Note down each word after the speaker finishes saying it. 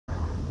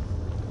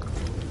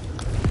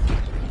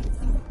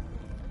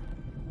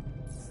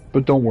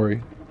but don't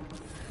worry.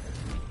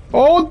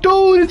 Oh,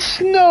 dude, it's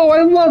snow!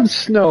 I love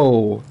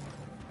snow!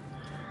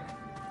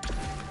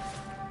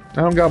 I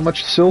don't got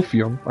much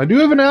silphium. I do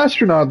have an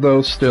astronaut,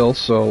 though, still,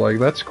 so, like,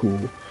 that's cool.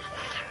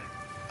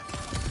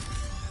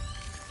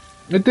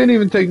 It didn't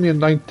even take me a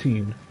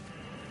 19.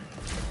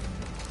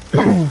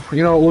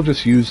 You know, we'll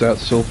just use that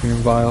silphium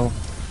vial.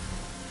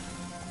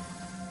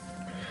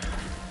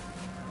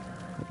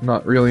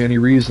 Not really any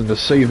reason to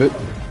save it.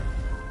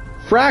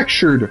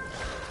 Fractured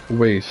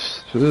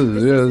waste. This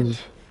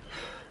is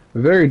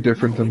very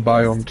different than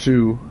Biome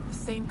 2.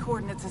 Same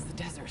coordinates as the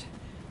desert.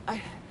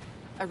 I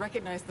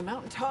recognize the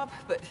mountaintop,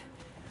 but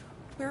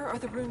where are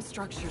the rune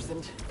structures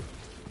and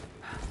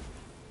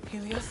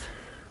Helios?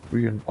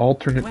 We an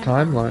alternate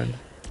timeline.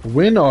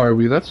 When are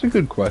we? That's a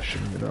good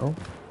question, you know.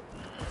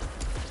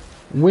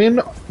 When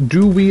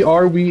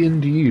are we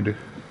indeed?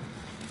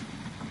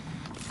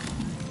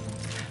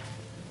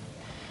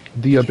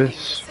 The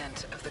abyss.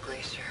 Descent of the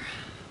glacier.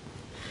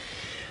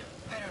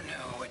 I don't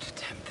know which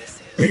attempt this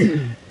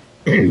is.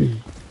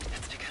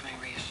 It's becoming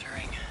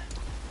reassuring.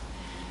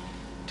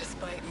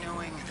 Despite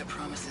knowing the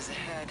promises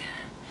ahead,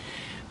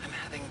 I'm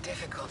having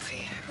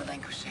difficulty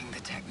relinquishing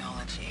the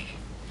technology.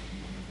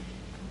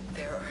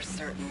 There are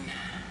certain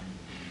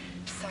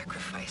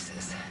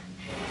sacrifices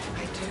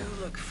I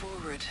do look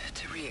forward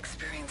to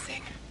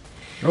re-experiencing.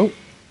 Oh,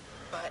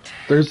 but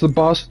there's the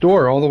boss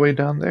door all the way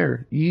down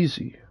there.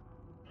 Easy.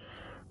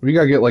 We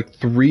gotta get like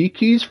 3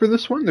 keys for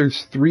this one?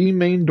 There's 3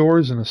 main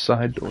doors and a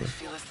side door. I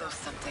feel as though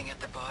something at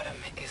the bottom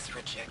is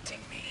rejecting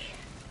me.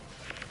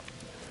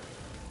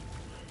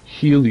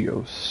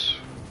 Helios.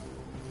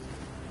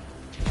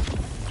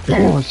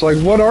 Oh, it's like,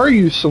 what are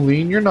you,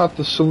 Celine? You're not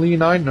the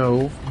Celine I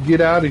know.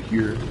 Get out of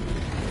here.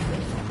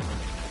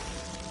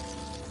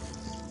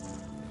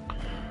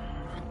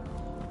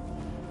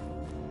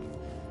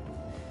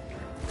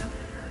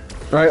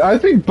 Alright, I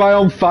think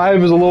Biome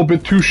 5 is a little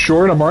bit too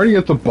short. I'm already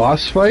at the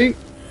boss fight.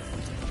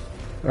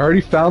 I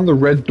already found the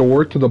red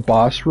door to the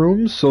boss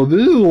room, so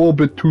this is a little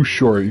bit too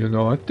short, you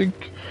know. I think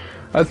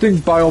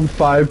Biome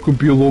 5 could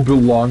be a little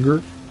bit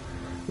longer.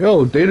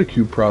 Yo, data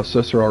cube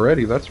processor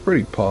already. That's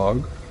pretty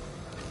pog.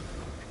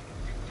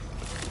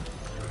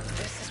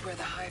 This is where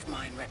the hive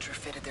mind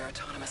retrofitted their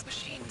autonomous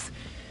machines,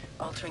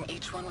 altering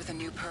each one with a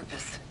new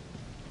purpose.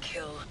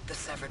 Kill the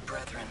severed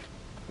brethren.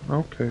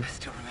 Okay. I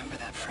still remember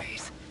that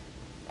phrase.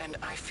 And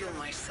I feel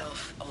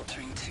myself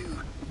altering too.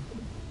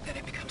 Then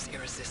it becomes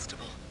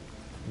irresistible.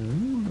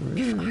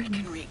 If I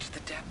can reach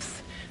the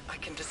depths, I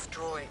can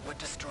destroy what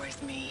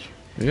destroys me.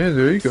 Yeah,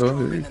 there you go.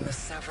 There you Than go. the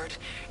severed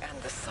and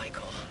the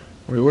cycle.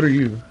 Wait, what are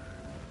you?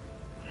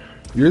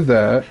 You're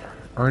that.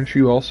 Aren't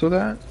you also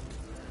that?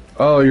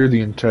 Oh, you're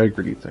the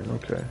integrity thing.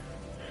 Okay.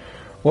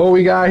 What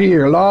we got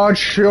here?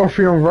 Large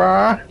silphium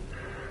vial,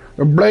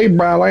 a blade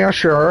by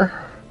Lancer,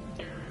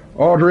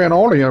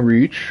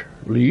 adrenaline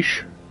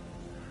leash,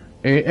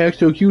 and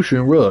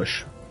execution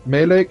rush.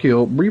 Melee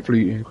kill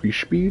briefly increase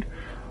speed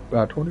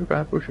by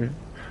 25%.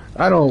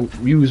 I don't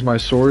use my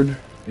sword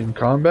in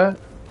combat.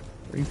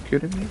 Are you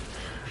kidding me?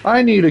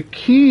 I need a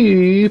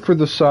key for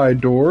the side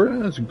door.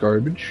 That's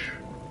garbage.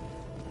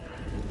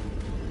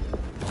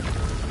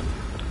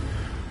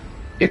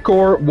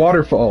 Ichor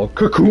Waterfall.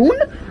 Cocoon?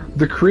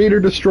 The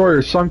Creator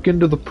Destroyer sunk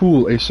into the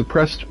pool. A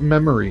suppressed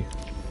memory.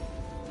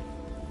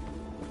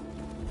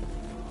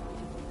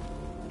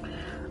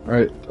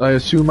 Alright, I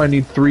assume I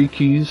need 3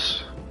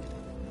 keys.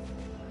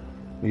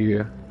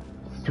 Yeah.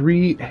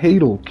 3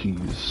 Hadal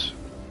keys.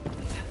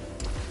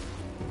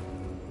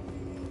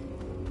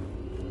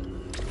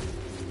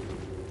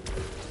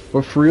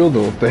 But for real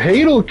though, the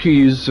Hadal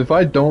keys, if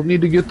I don't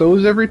need to get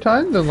those every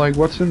time, then like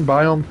what's in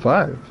Biome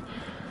 5?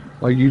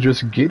 Like you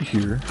just get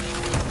here.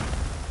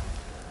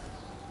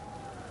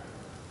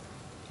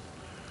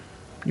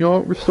 You know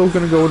what, we're still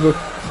gonna go with the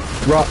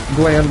rock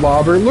gland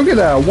lobber. Look at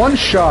that, 1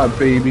 shot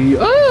baby.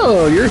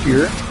 Oh, you're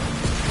here.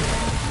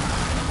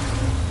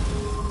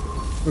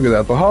 Look at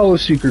that, the Hollow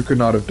Seeker could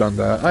not have done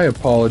that. I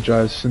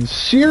apologize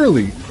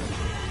sincerely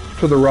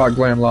to the rock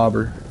gland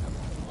lobber.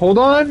 Hold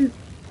on,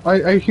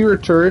 I hear a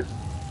turret.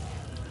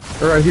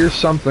 Or I hear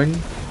something.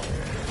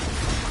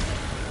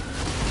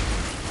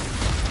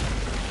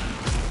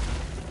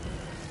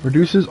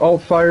 Reduces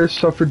alt fire,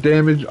 suffer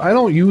damage. I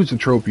don't use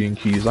Atropian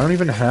keys. I don't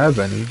even have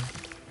any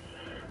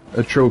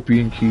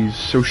Atropian keys.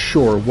 So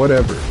sure,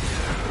 whatever.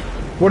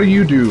 What do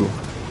you do?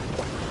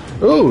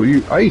 Oh,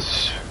 you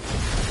ice.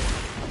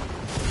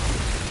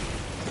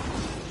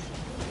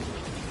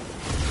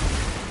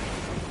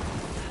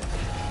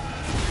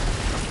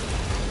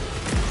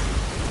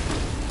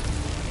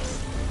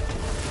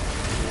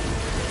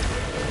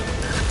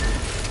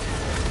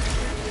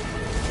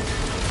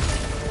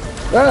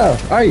 Ah,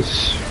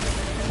 ice.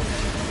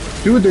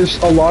 Dude,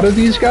 there's a lot of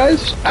these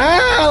guys.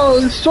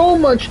 Ow, so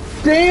much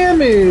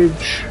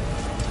damage.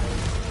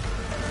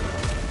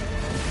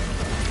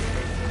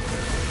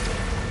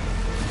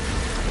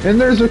 And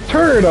there's a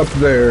turret up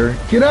there.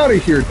 Get out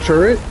of here,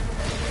 turret.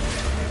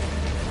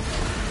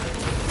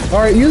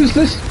 Alright, use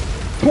this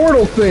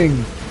portal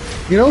thing.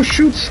 You know,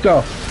 shoot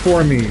stuff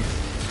for me.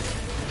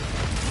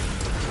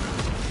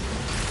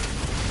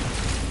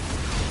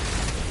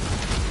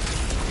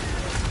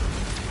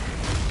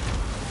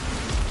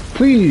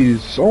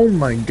 please. Oh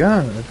my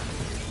god.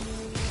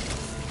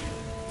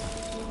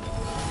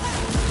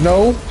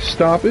 No,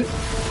 stop it.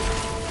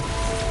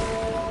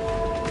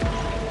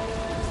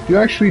 You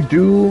actually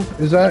do...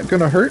 Is that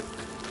gonna hurt?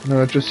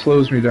 No, it just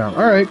slows me down.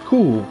 Alright,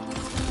 cool.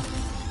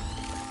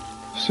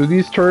 So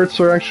these turrets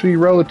are actually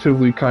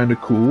relatively kind of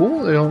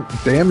cool. They don't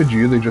damage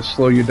you, they just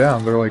slow you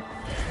down. They're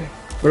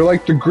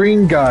like the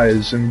green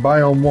guys in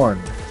Biome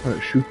 1 that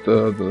shoot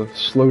the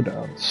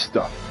slowdown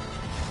stuff.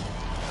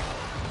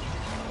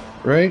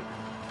 Right?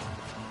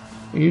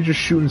 You're just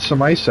shooting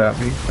some ice at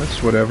me.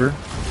 That's whatever.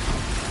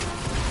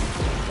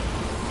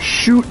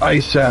 Shoot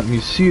ice at me,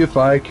 see if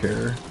I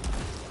care.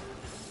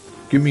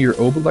 Give me your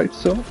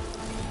obolites though.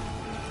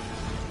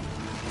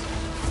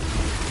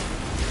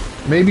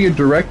 Maybe a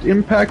direct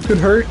impact could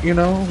hurt, you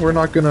know? We're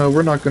not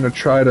gonna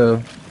try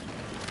to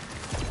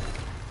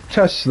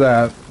test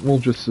that. We'll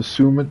just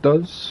assume it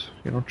does.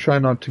 You know, try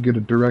not to get a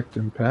direct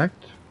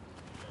impact.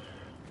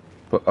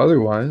 But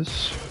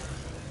otherwise,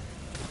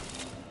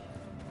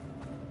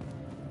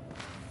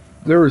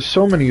 there were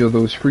so many of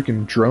those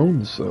freaking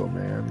drones though,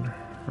 man.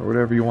 Or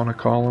whatever you want to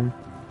call them.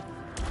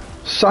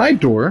 Side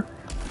door?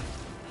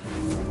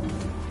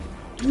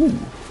 Ooh.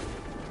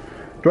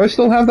 Do I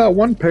still have that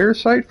one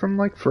parasite from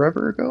like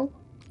forever ago?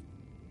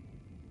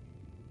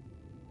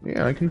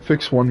 Yeah, I can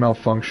fix one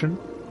malfunction.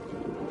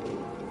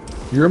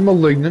 You're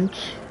malignant.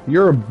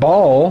 You're a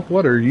ball.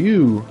 What are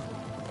you?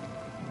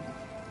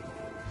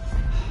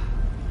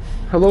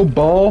 Hello,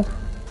 ball.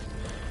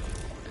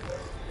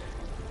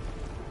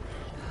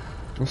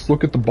 Let's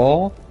look at the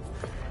ball.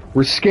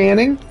 We're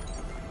scanning.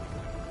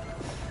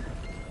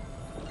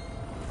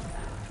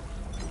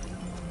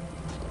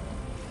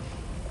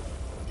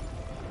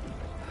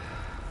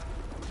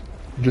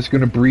 I'm just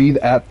gonna breathe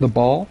at the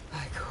ball.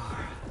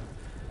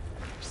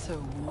 So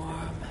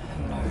warm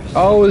and nourishing.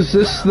 Oh, is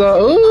this the...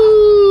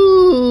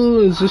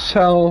 Ooh, is this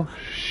how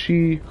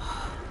she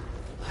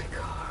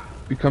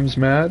becomes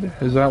mad?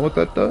 Is that what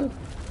that does?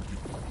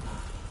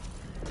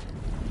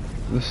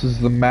 This is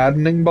the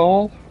maddening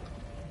ball?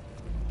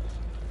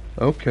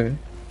 Okay.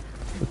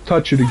 Let's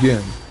touch it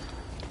again.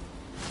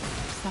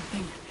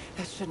 Something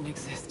that shouldn't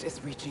exist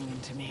is reaching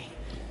into me.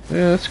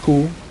 Yeah, that's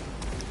cool.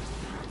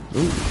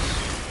 Ooh.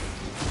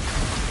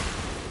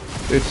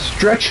 It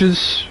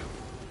stretches.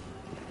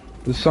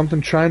 Is something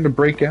trying to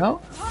break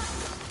out?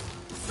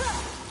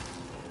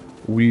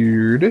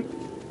 Weird.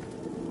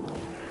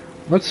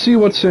 Let's see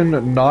what's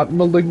in not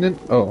malignant.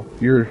 Oh,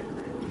 you're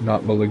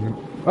not malignant.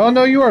 Oh,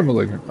 no, you are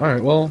malignant.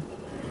 Alright, well.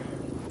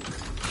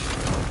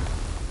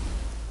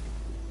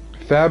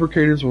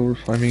 Fabricators will...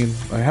 I mean,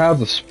 I have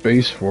the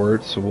space for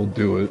it, so we'll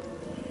do it.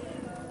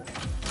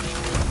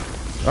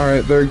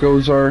 Alright, there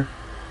goes our...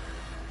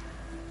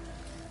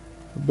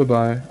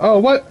 Bye-bye. Oh,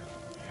 what?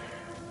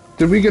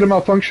 Did we get a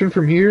malfunction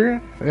from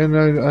here? And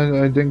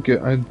I didn't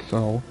get...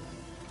 Oh.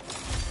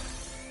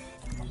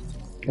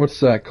 What's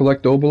that?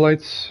 Collect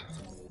obolites?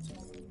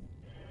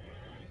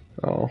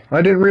 Oh.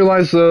 I didn't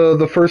realize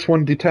the first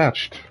one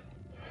detached.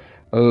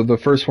 The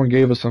first one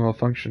gave us a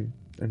malfunction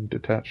and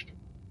detached.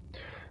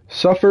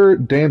 Suffer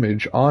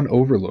damage on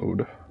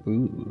overload.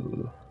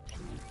 Ooh.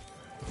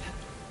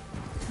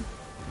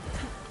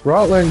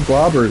 Rotland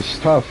Globber is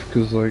tough,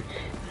 because, like...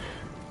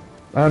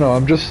 I don't know,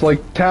 I'm just,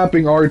 like,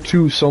 tapping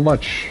R2 so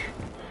much.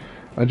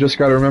 I just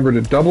gotta remember to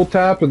double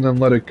tap and then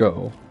let it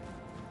go.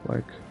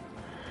 Like...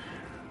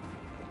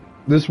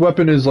 This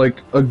weapon is,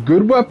 like, a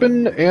good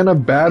weapon and a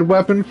bad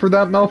weapon for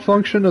that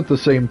malfunction at the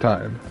same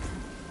time.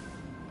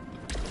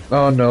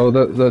 Oh no,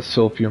 that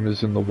Silphium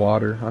is in the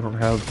water. I don't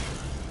have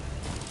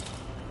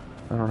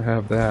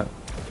that.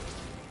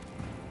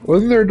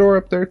 Wasn't there a door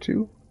up there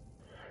too?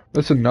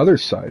 That's another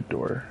side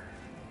door.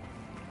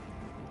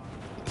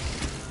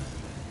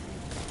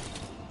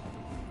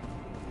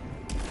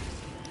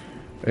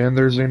 And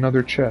there's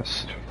another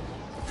chest.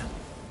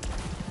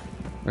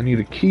 I need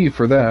a key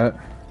for that.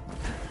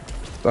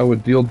 That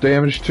would deal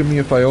damage to me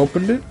if I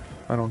opened it.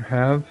 I don't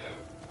have.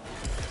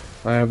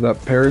 I have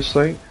that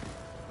parasite.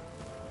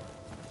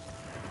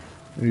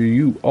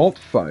 You alt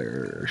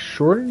fire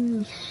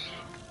shortens.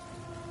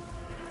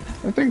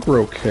 I think we're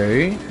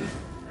okay,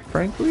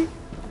 frankly.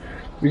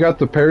 We got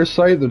the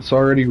parasite that's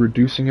already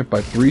reducing it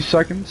by 3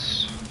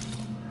 seconds.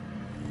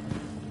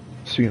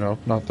 So, you know,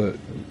 not that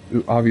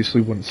it obviously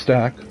wouldn't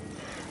stack.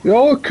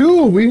 Oh,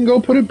 cool! We can go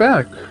put it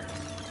back.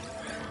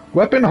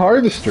 Weapon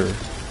harvester.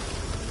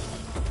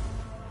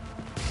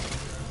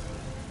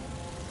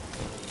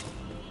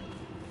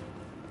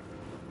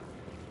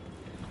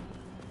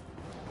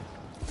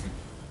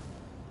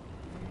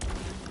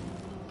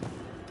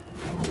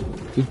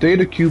 The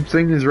data cube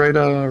thing is right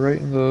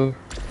in the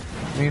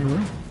main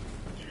room.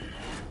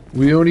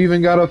 We don't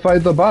even gotta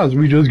fight the boss.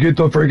 We just get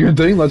the freaking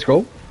thing. Let's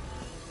go.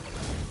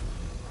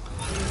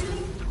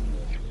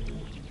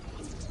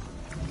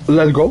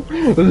 Let's go.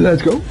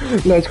 Let's go.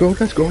 Let's go.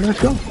 Let's go. Let's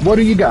go. What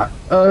do you got?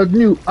 A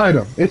new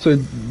item. It's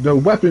the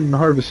weapon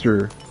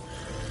harvester.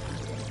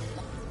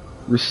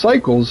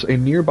 Recycles a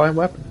nearby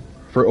weapon.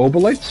 For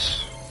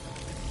obolites?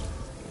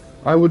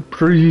 I would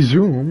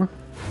presume.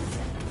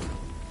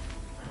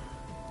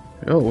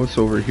 Oh, what's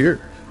over here?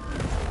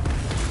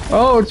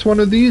 Oh, it's one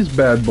of these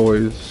bad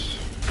boys.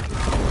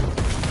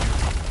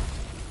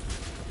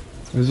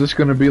 Is this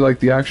gonna be like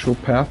the actual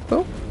path,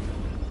 though?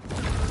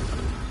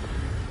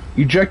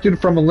 Ejected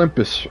from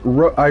Olympus.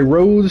 I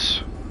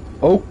rose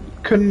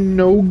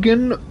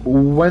Okanogan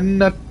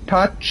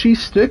Wenatachi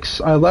sticks.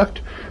 I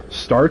left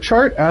star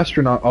chart.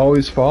 Astronaut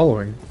always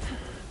following.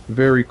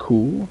 Very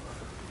cool.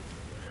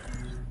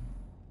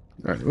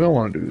 Alright, we don't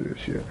want to do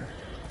this yet.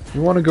 We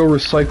want to go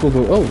recycle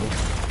the... Oh!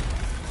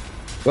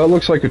 That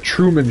looks like a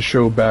Truman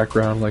Show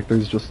background, like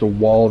there's just a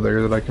wall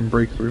there that I can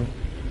break through.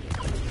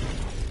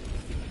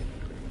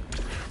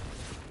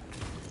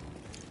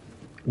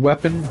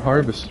 Weapon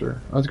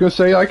harvester. I was gonna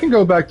say, I can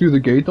go back through the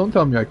gate, don't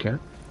tell me I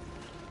can't.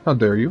 How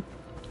dare you.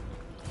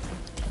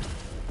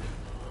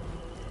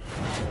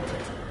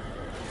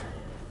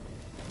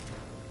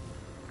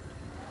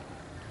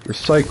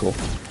 Recycle.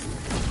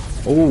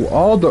 Oh,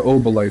 all the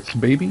obolites,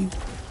 baby.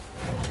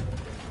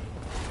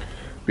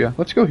 Yeah,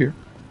 let's go here.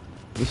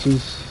 This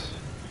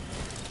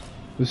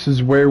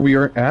is where we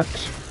are at.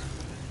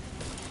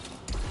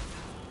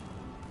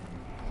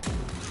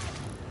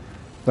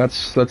 That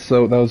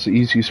was the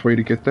easiest way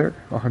to get there.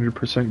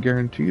 100%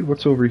 guaranteed.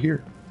 What's over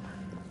here?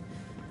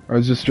 Or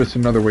is this just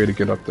another way to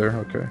get up there?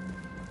 Okay.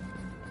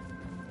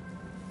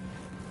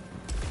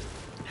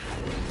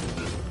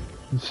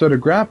 Instead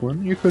of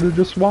grappling, you could have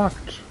just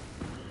walked.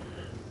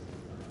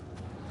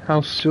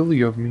 How silly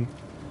of me.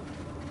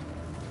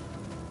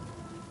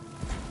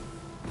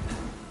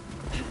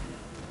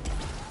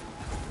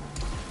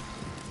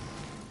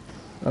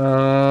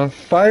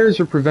 Fires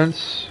or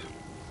prevents...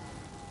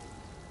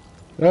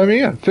 I mean,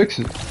 yeah, fix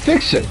it.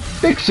 Fix it!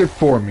 Fix it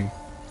for me!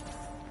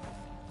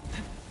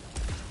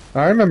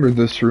 I remember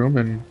this room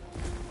in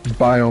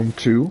Biome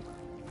 2.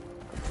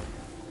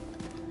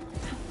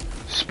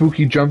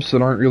 Spooky jumps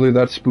that aren't really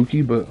that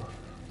spooky, but...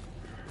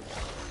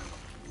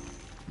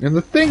 And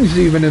the thing's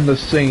even in the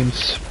same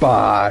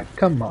spot.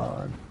 Come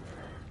on.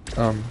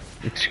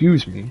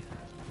 Excuse me.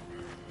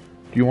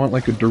 Do you want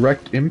like a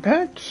direct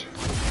impact?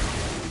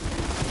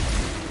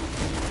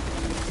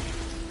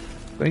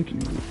 Thank you.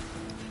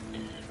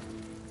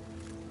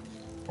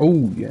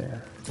 Oh,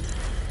 yeah.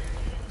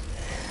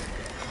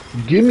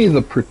 Give me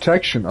the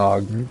protection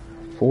augment,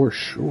 for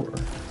sure.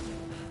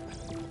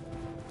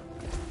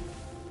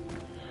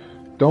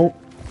 Don't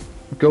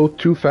go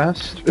too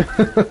fast.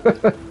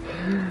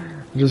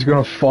 I'm just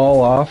gonna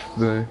fall off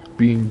the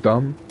being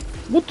dumb.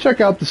 We'll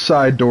check out the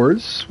side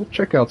doors. We'll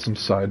check out some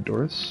side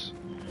doors.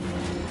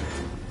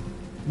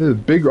 The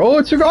big... Oh,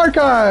 it's an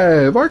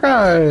archive!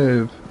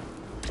 Archive!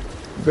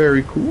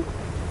 Very cool.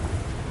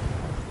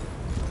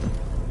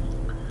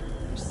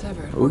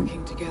 Severed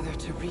working together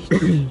to reach.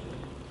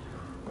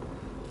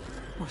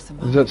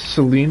 Is that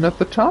Celine at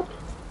the top?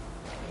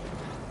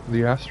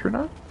 The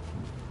astronaut?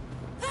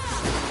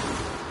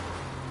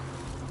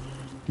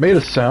 Made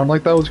a sound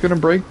like that was gonna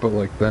break, but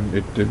like then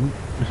it didn't.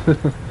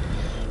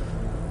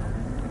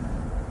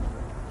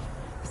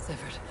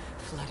 Severed,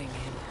 flooding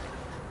in.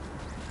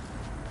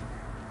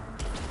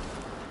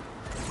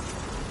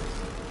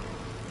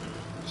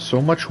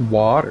 So much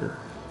water.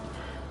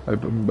 I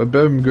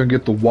bet I'm gonna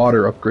get the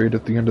water upgrade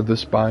at the end of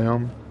this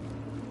biome.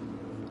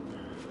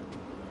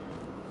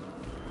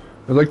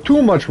 There's like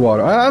too much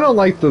water. I don't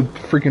like the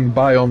freaking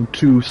biome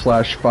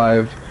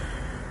 2/5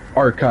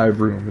 archive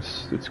room.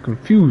 It's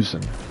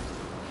confusing.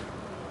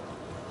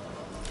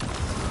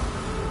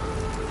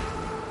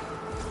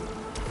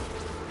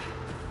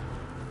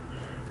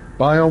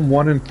 Biome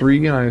 1 and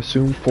 3, and I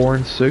assume 4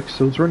 and 6.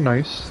 Those were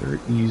nice.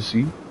 They're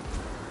easy.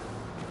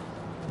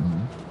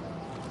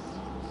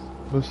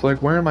 But it's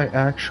like, where am I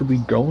actually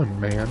going,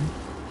 man?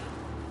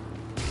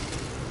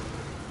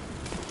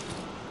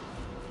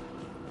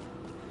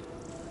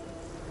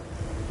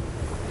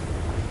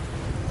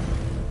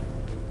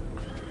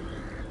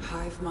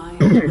 Hive mind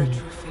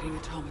retrofitting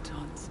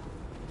automatons.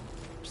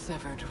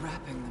 Severed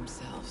wrapping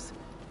themselves.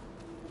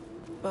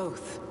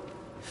 Both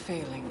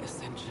failing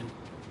ascension.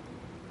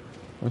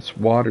 That's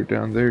water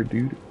down there,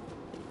 dude.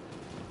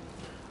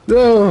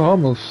 Oh,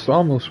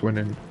 almost went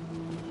in.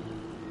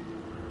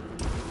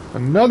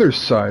 Another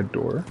side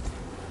door.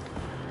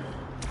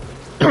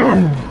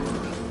 Gonna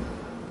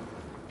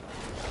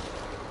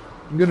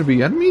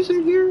be enemies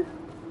in here?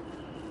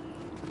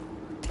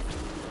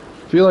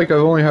 Feel like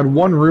I've only had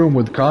one room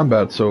with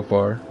combat so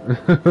far.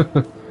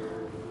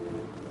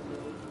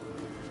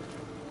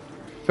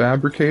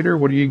 Fabricator,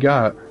 what do you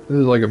got? This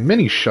is like a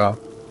mini shop.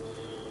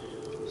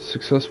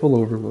 Successful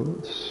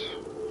overloads.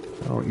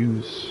 I don't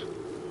use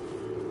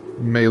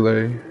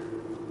melee.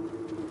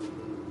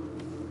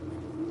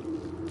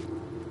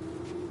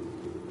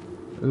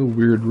 It's a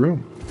weird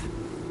room.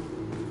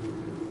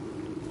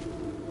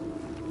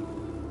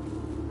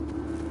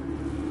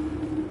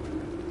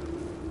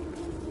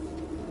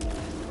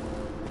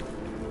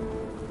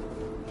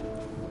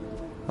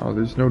 Oh,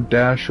 there's no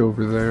dash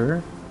over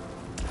there.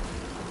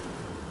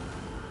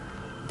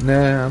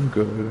 Nah, I'm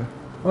good.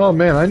 Oh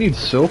man, I need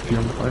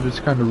silphium. I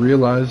just kind of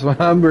realized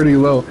I'm pretty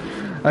low.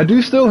 I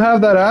do still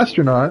have that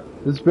astronaut.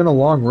 It's been a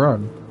long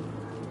run.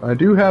 I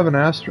do have an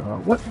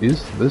astronaut. What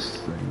is this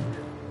thing?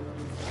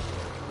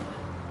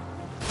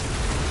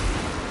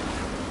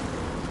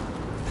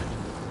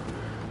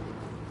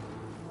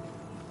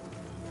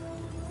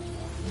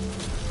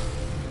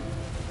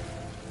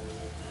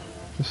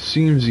 This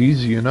seems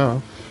easy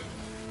enough.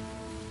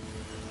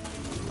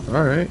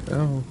 Alright,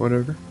 oh,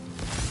 whatever.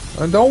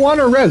 I don't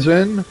want a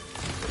resin!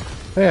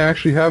 Hey, I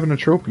actually have an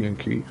Atropian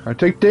key. I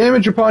take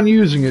damage upon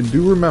using it,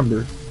 do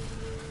remember.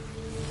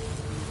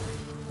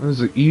 This is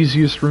the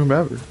easiest room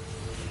ever.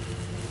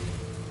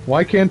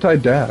 Why can't I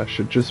dash?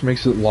 It just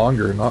makes it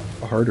longer, not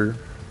harder.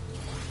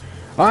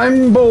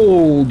 I'm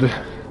bold!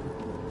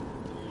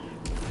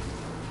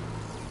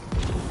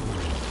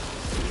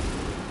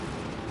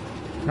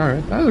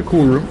 Alright, that's a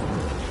cool room.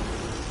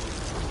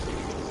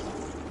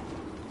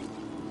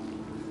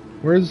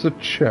 Where's the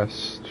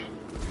chest?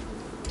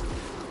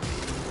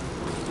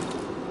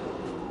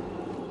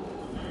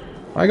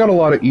 I got a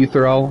lot of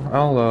ether. I'll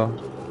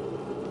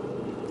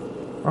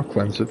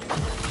cleanse it.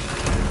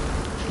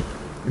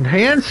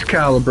 Enhanced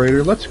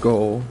calibrator. Let's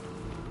go.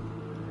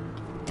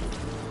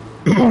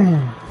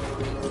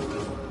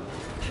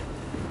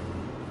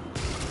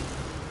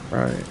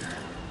 Right.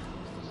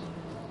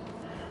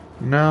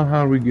 Now,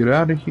 how do we get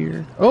out of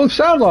here? Oh,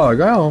 sound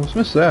log. I almost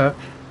missed that.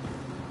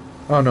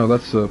 Oh no,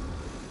 that's a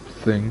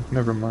thing.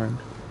 Never mind.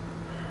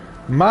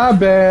 My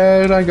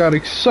bad. I got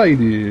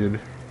excited.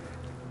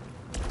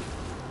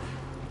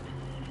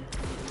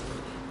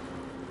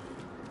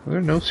 Are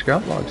there no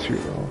scout logs here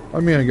though? I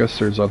mean, I guess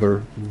there's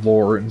other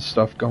lore and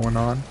stuff going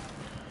on.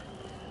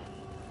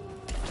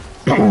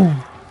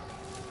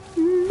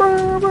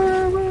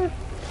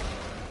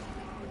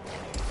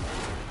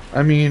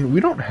 I mean,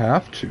 we don't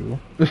have to.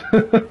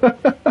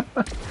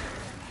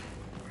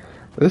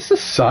 This is a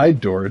side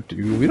door,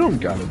 dude. We don't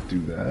gotta do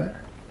that.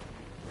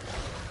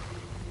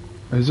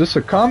 Is this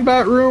a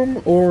combat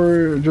room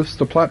or just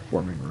a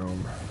platforming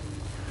room?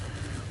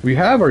 We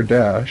have our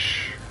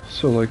dash,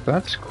 so like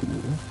that's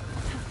cool.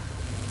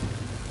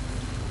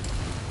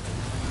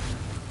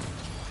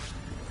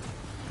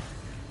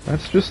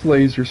 That's just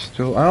laser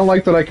still. I don't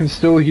like that I can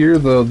still hear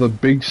the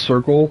big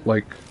circle,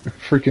 like,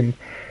 freaking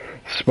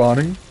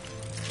spawning.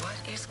 What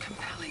is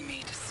compelling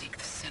me to seek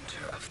the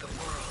center of the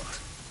world?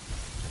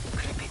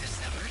 Could it be the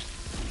Severed?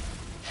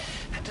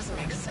 That doesn't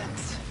make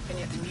sense, and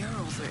yet the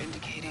murals are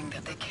indicating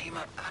that they came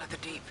up out of the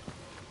deep.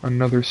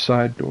 Another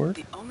side door.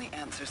 The only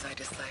answers I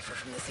decipher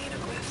from the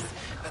xenoglyphs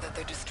are that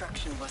their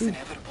destruction was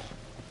inevitable.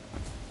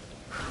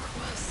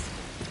 Who was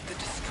the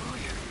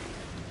destroyer?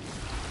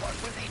 What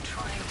were they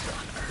trying to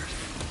unearth?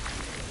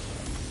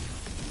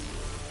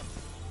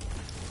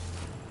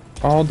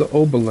 All the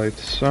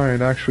obolites.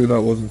 Alright, actually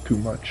that wasn't too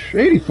much.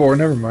 84,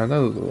 never mind, that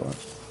was a lot.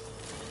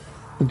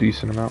 A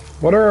decent amount.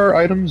 What are our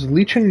items?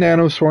 Leeching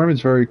Nanoswarm is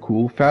very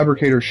cool.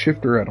 Fabricator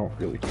Shifter I don't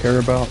really care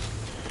about.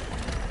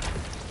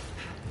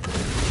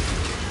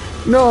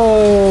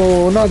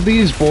 No, not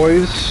these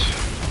boys.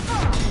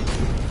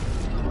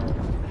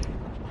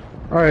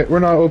 Alright, we're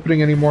not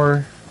opening any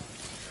more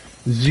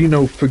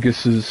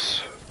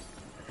Xenophaguses.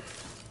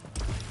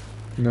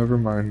 Never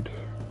mind.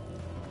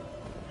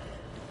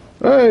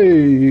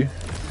 Hey!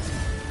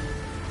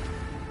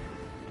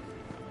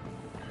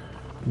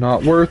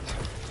 Not worth.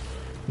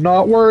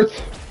 Not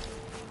worth.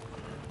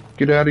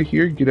 Get out of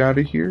here, get out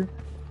of here.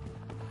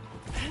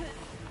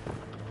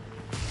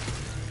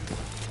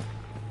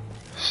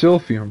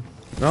 Silphium.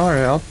 Alright,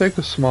 I'll take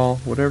a small,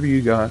 whatever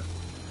you got.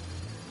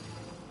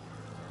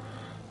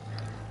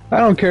 I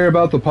don't care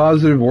about the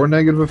positive or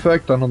negative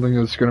effect. I don't think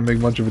it's going to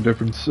make much of a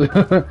difference.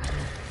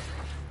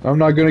 I'm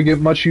not going to get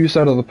much use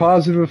out of the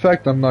positive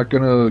effect. I'm not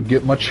going to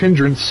get much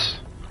hindrance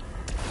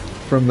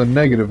from the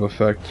negative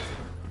effect,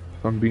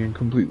 if I'm being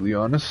completely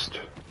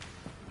honest.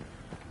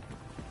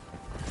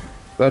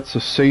 That's a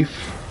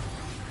safe.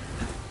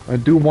 I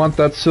do want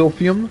that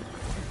Silphium.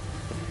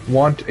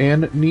 Want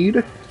and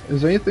need.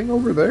 Is anything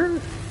over there?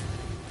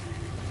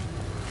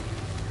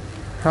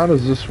 How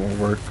does this one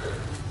work?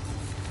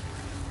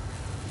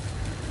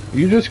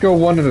 You just go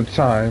one at a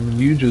time, and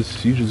you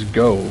just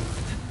go.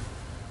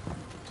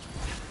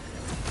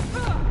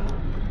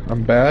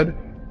 I'm bad.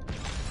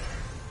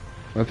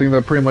 I think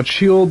that pretty much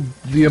healed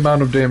the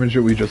amount of damage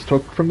that we just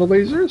took from the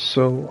lasers,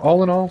 so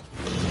all in all.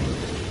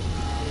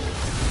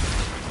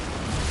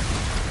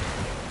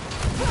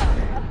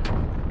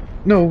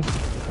 No.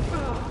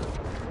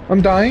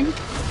 I'm dying?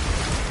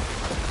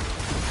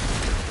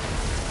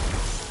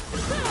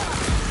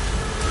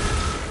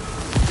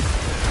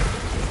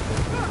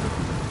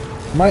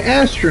 My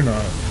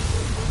astronaut.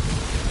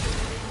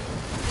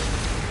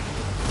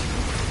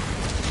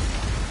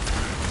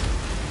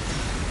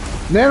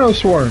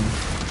 Nanoswarm.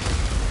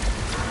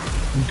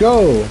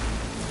 Go.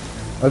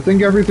 I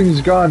think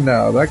everything's gone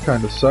now. That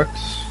kind of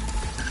sucks.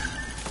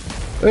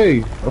 Hey,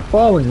 a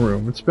falling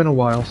room. It's been a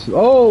while since.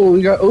 Oh,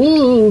 we got.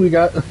 Ooh, we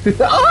got.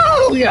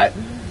 Oh, we got.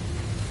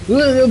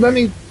 Let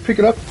me pick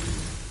it up.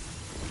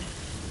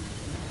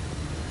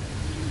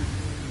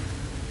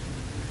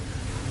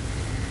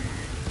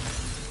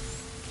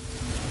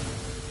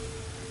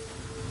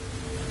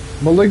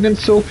 Malignant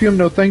Silphium,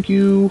 no thank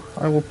you.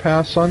 I will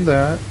pass on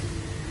that.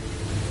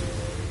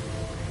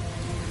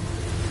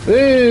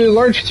 Hey,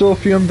 large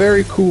Silphium,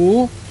 very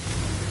cool.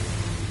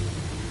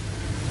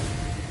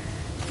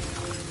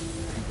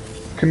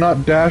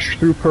 Cannot dash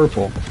through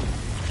purple.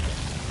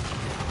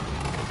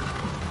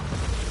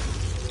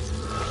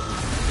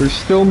 There's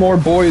still more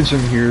boys in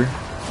here.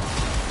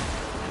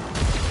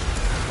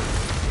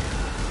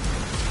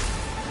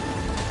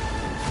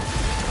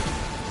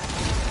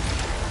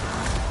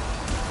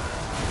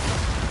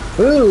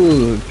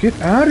 Oh, get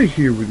out of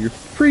here with your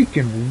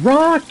freaking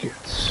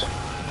rockets.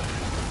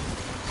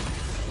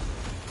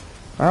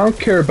 I don't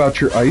care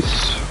about your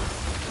ice.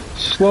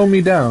 Slow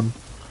me down.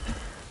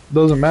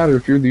 Doesn't matter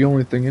if you're the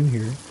only thing in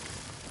here.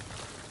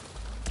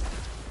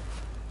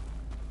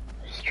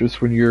 It's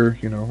just when you're,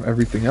 you know,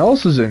 everything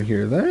else is in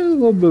here, then there's a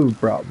little bit of a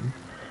problem.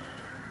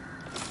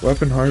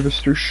 Weapon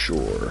harvester,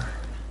 sure.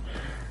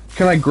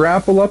 Can I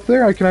grapple up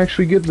there? I can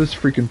actually get this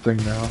freaking thing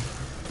now.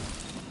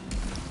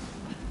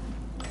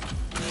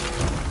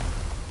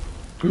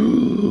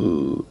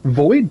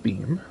 Void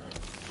beam.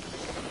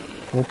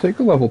 We'll take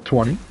a level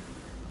 20.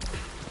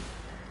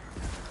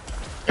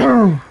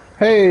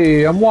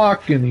 Hey, I'm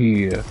walking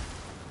here.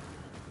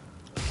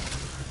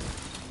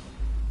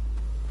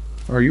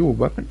 Are you a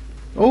weapon?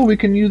 Oh, we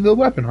can use the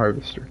weapon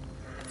harvester.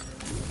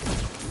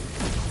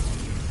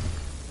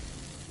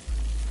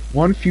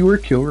 One fewer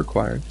kill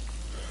required.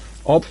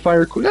 Alt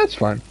fire, that's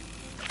fine.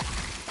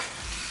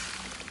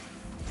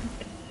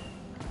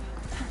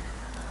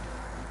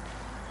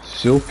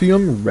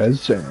 Silphium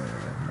resin.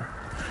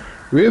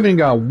 We haven't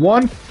got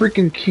one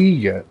freaking key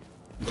yet.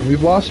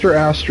 We've lost our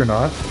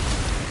astronaut.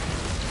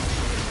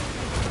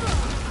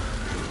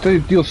 They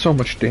deal so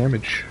much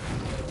damage.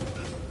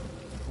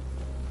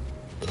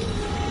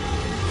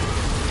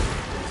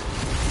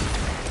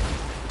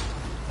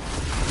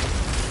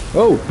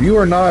 Oh, you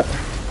are not...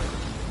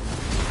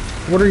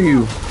 What are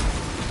you?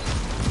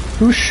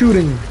 Who's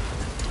shooting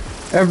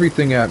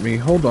everything at me?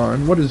 Hold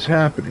on, what is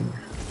happening?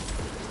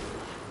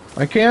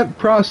 I can't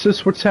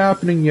process what's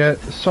happening yet.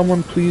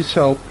 Someone please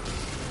help.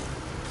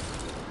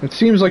 It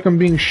seems like I'm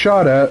being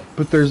shot at,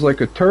 but there's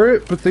like a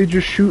turret, but they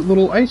just shoot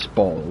little ice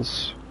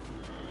balls.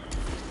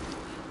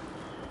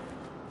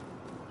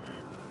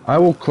 I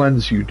will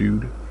cleanse you,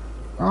 dude.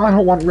 Oh, I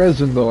don't want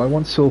resin, though. I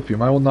want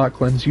Silphium. I will not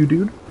cleanse you,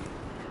 dude.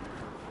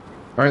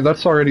 Alright,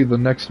 that's already the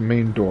next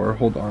main door.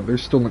 Hold on,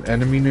 there's still an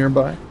enemy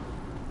nearby.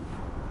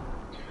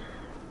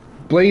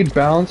 Blade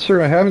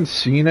Balancer, I haven't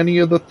seen any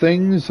of the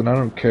things, and I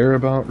don't care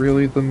about,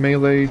 really, the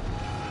melee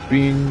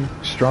being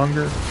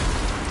stronger,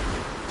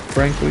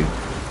 frankly.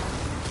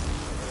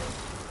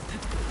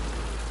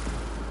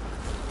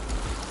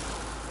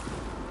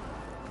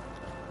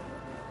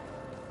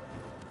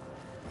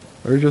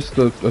 There's just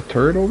a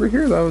turret over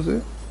here? That was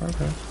it?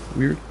 Okay,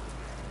 weird.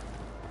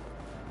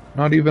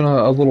 Not even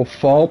a little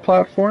fall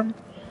platform?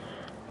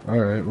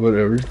 Alright,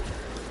 whatever.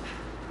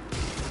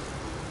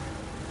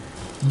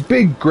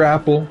 Big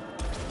grapple.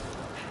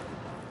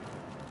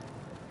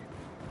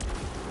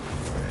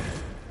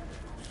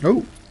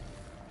 Oh.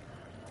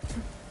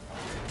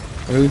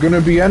 There's gonna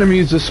be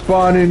enemies that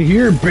spawn in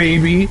here,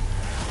 baby!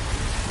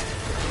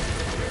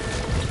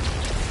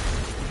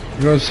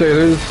 I'm gonna say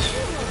there's...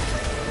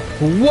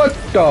 What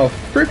the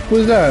frick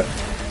was that?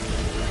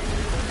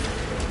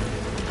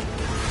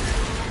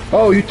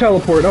 Oh, you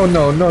teleport. Oh,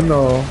 no, no,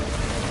 no.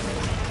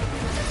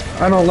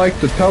 I don't like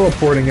the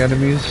teleporting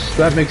enemies.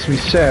 That makes me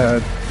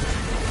sad.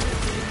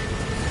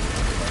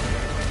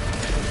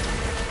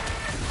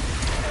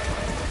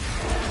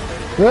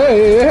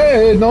 Hey,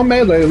 hey, no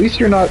melee. At least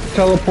you're not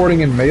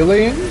teleporting and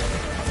meleeing.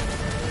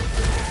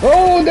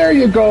 Oh, there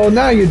you go.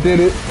 Now you did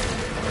it.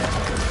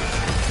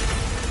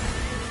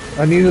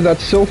 I needed that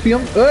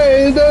Silphium.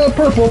 Hey, the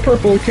purple,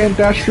 purple. Can't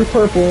dash through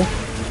purple.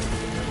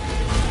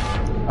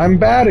 I'm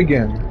bad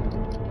again.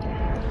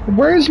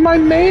 Where's my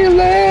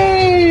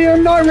melee?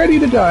 I'm not ready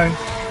to die.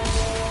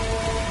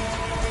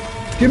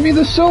 Give me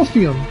the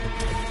Silphium.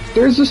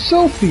 There's a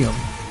Silphium.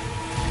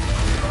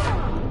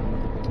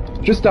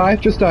 Just die,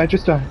 just die,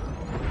 just die.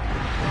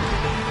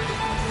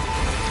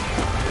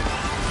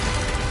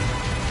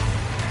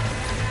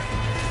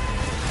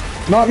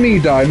 Not me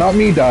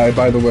die,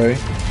 by the way.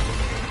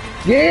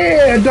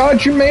 Yeah,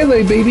 dodge your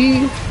melee,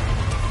 baby!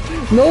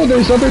 No,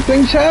 there's other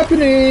things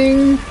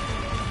happening!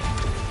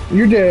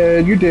 You're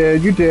dead, you're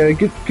dead, you're dead.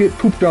 Get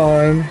pooped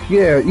on.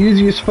 Yeah,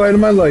 easiest fight of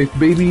my life,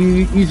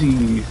 baby.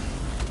 Easy.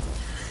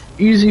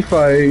 Easy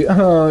fight.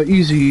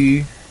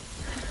 Easy.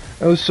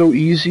 That was so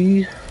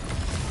easy.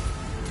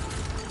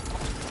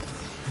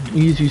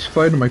 Easiest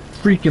fight of my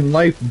freaking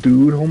life,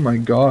 dude. Oh my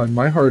god,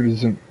 my heart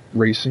isn't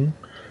racing.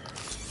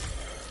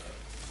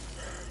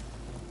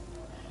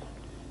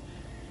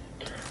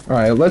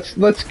 Alright,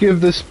 let's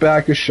give this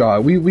back a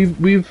shot.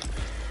 We've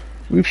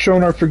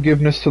shown our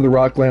forgiveness to the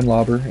Rockland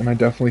Lobber, and I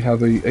definitely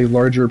have a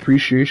larger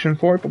appreciation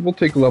for it, but we'll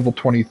take a level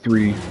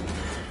 23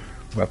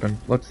 weapon.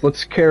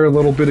 Let's care a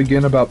little bit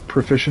again about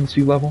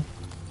proficiency level.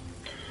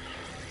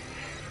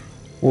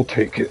 We'll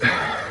take it.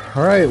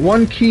 Alright,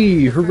 one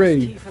key,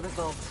 hooray.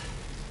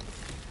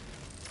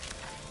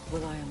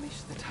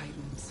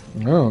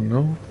 Oh,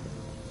 no.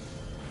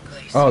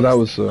 Glaciers Oh, that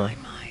was, in my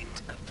mind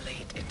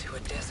ablate into a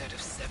desert of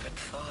severed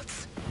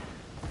thoughts.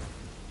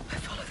 I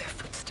follow their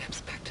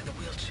footsteps back to the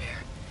wheelchair.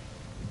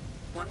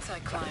 Once I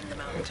climb the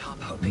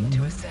mountaintop hoping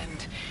to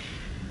ascend,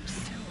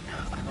 soon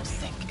I will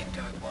sink in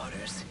dark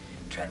waters,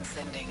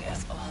 transcending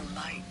as all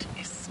light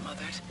is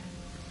smothered.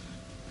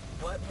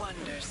 What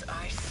wonders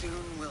I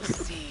soon will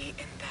see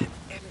in that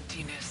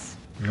emptiness.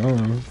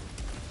 no.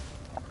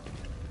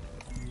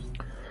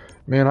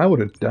 Man, I would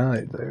have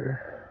died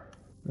there.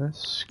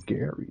 That's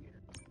scary.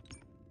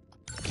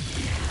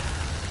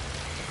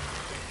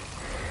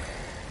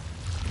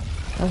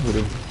 I would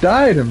have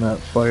died in that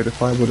fight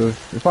if I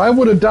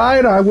would have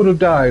died, I would have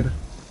died.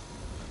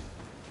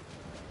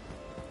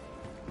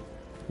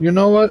 You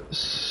know what?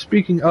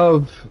 Speaking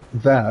of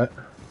that,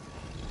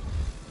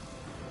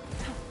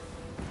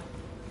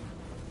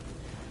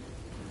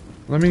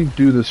 let me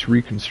do this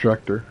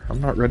reconstructor. I'm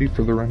not ready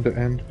for the run to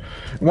end.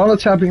 And while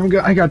it's happening,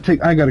 I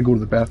gotta go to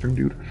the bathroom,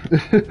 dude.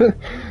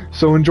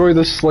 So enjoy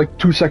this like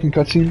 2-second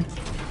cutscene.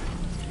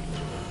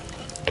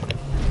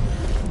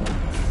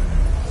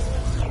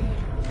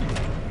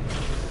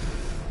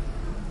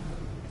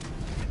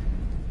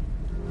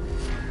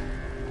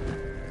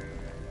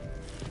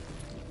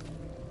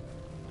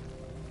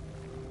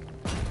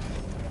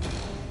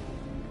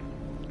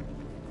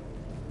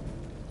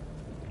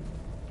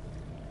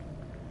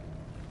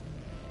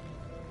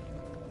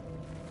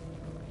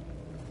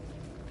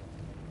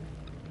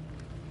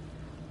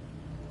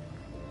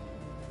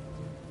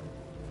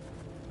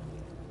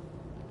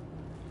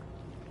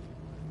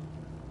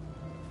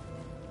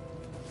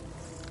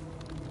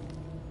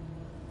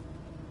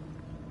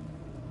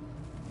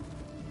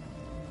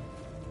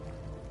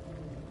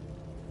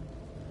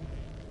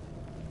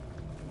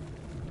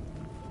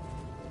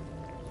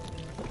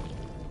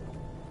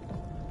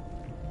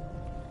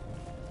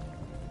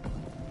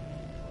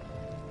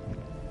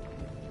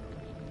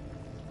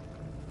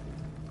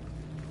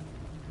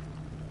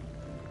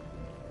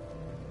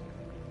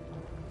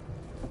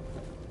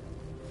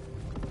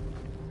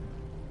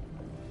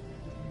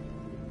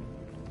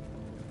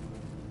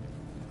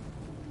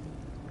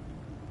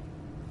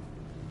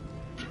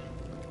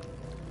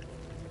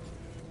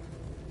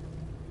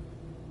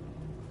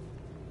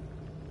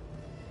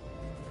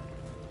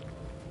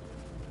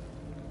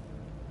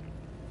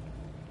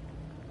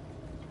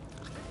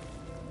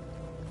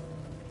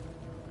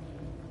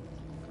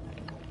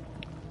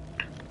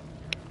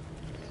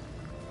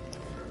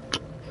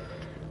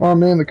 Oh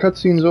man, the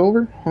cutscene's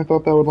over? I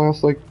thought that would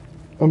last like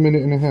a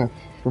minute and a half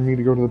for me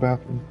to go to the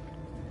bathroom.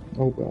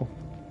 Oh well.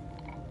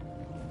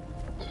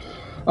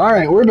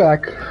 Alright, we're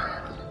back.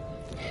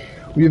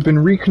 We have been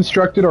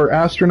reconstructed, our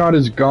astronaut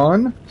is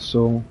gone,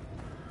 so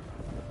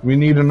we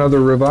need another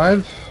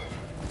revive.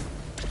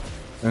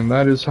 And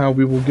that is how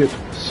we will get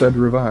said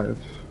revive.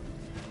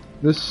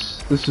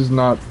 This is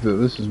not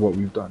this is what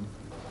we've done.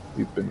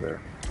 We've been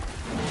there.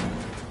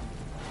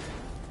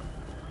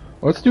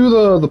 Let's do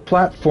the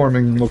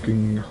platforming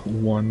looking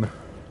one.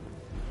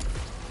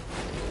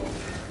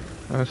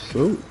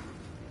 So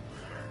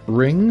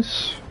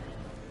rings.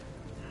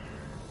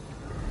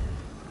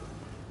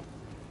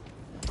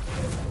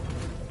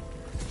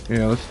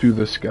 Yeah, let's do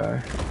this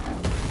guy.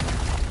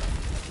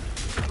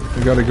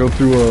 We gotta go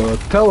through a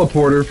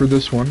teleporter for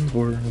this one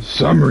for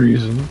some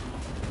reason.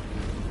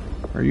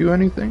 Are you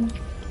anything?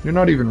 You're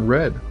not even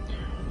red.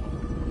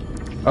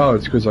 Oh,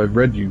 it's because I've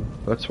read you.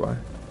 That's why.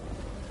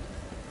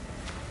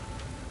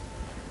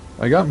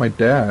 I got my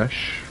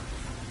dash.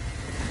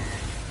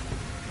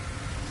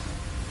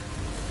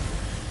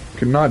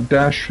 Cannot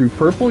dash through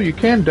purple? You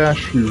can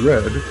dash through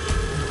red.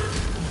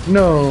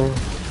 No.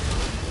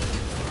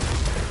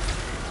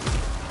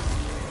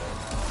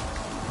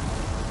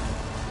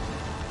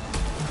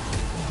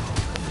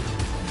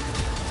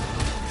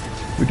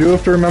 We do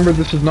have to remember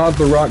this is not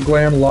the Rock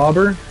Glam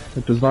Lobber.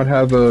 It does not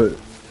have a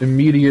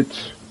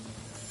immediate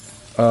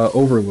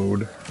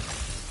overload.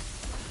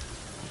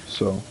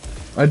 So,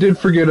 I did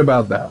forget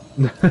about that.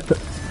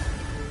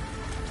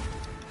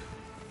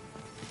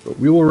 But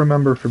we will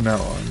remember from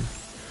now on.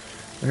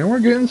 And we're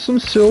getting some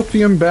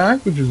silphium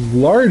back, which is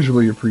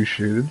largely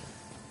appreciated.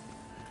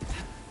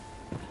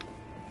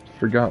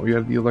 Forgot we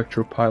had the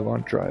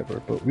electropylon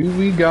driver, but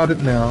we got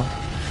it now.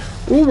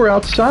 Ooh, we're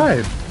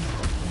outside!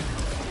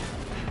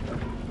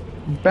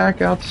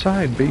 Back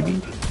outside,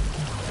 baby.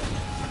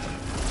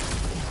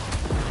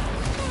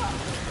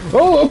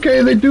 Oh,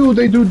 okay, they do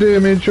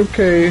damage,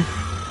 okay.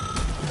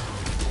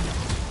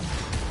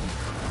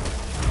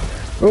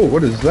 Oh,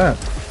 what is that?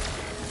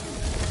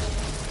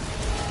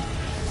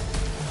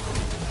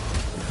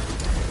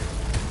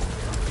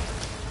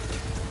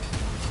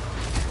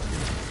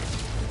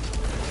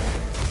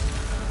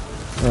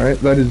 Alright,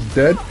 that is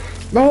dead.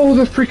 Oh,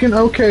 the freaking...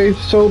 Okay,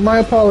 so my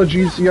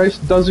apologies. The ice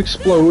does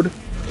explode.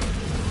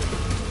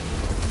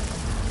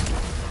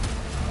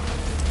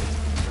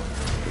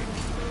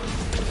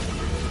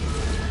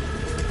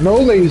 No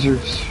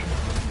lasers.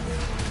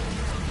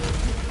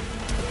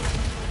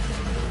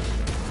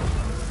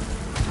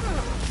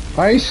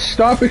 Ice,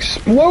 stop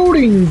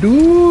exploding,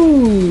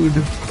 dude!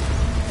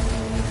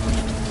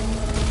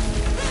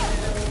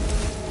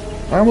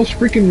 I almost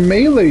freaking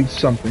meleeed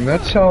something.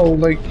 That's how,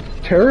 like,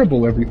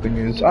 terrible everything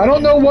is. I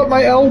don't know what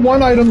my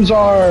L1 items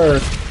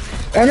are!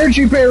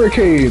 Energy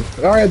barricade!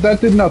 Alright,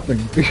 that did nothing.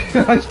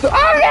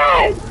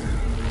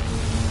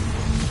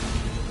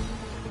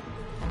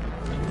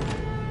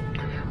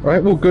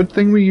 Alright, well, good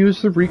thing we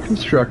used the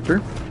reconstructor.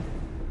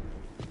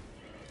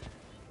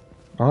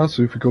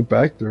 Honestly, if we go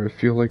back there, I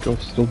feel like I'll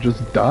still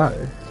just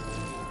die.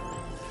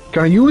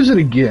 Can I use it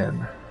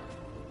again?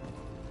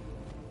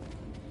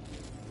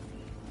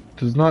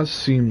 Does not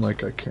seem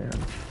like I can.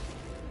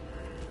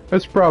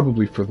 That's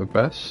probably for the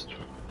best.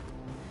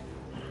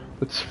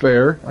 That's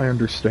fair, I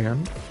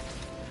understand.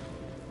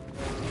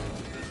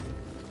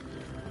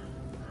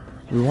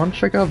 Do we want to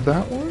check out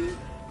that one?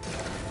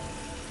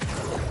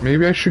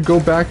 Maybe I should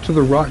go back to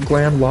the Rock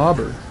Glam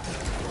Lobber.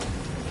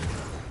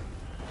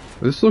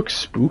 This looks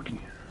spooky.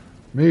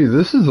 Maybe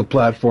this is the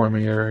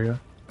platforming area.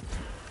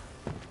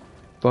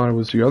 Thought it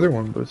was the other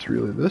one, but it's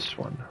really this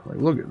one. Like,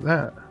 look at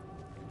that.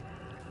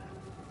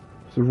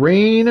 It's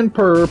rain and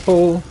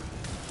purple.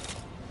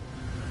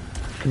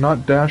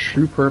 Cannot dash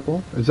through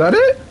purple. Is that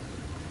it?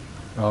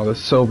 Oh, the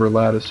silver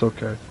lattice,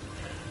 okay.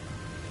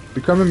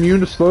 Become immune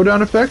to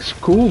slowdown effects?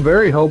 Cool,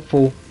 very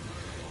helpful.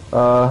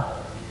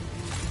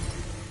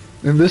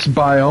 In this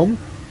biome,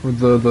 with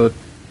the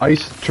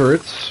ice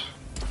turrets,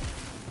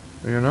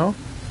 you know?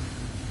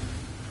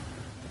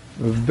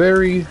 A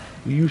very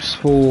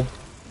useful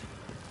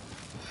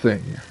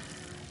thing.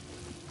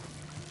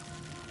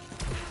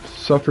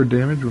 Suffer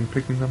damage when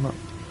picking them up.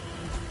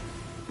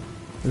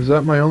 Is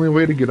that my only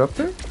way to get up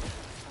there?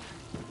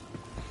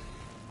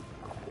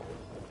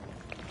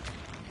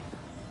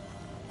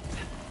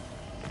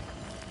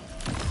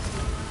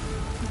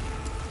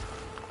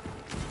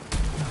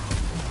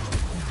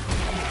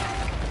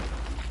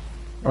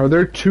 Are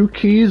there 2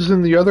 keys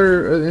in the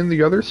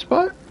other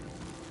spot?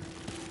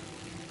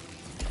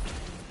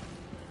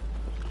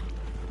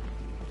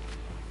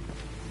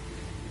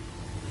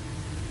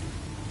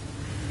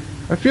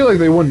 I feel like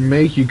they wouldn't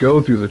make you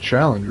go through the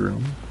challenge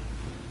room.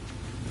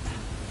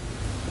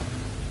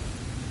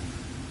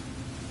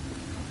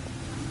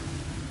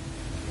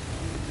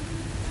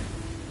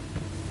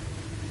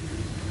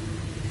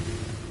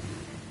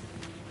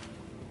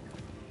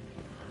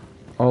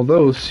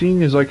 Although,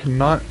 seeing as I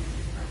cannot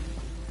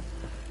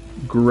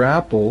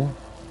grapple,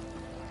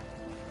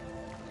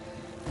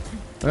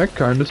 that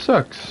kinda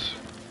sucks.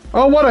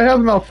 Oh, what? I have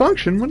a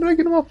malfunction? When did I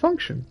get a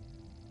malfunction?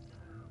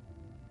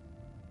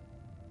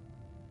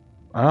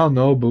 I don't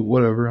know, but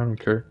whatever, I don't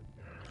care.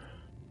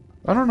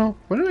 I don't know.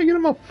 When did I get a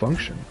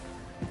malfunction?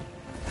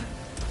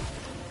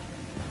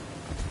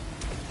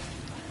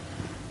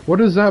 What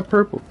is that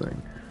purple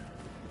thing?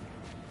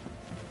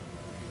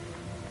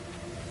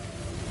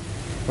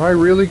 I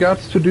really got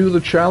to do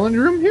the challenge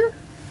room here?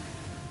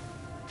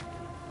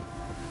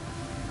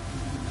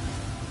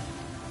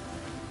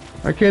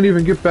 I can't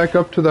even get back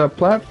up to that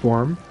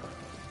platform.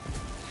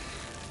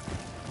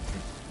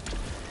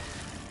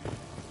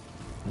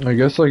 I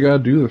guess I gotta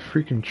do the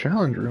freaking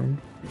challenge room.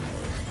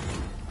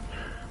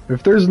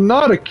 If there's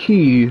not a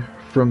key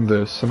from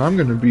this, then I'm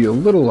gonna be a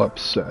little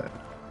upset.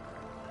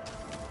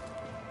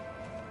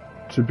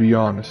 To be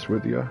honest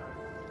with you.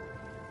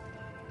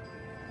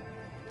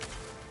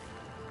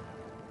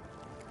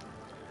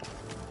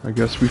 I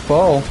guess we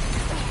fall.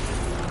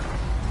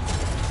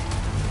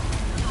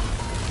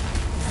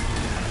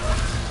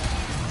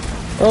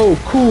 Oh,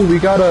 cool, we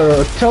got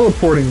a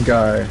teleporting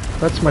guy.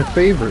 That's my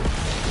favorite.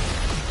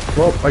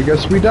 Well, I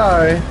guess we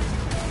die.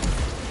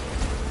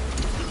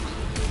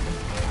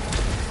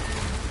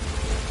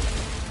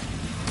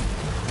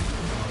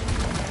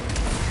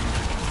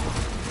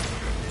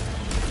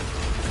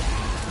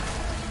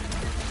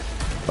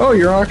 Oh,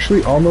 you're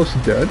actually almost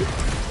dead?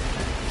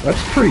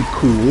 That's pretty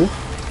cool.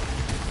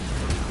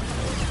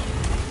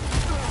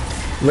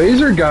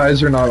 Laser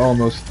guys are not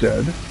almost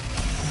dead.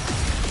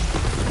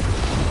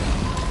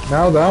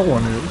 Now that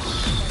one is.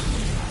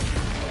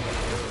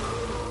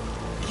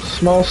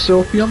 Small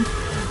Silphium?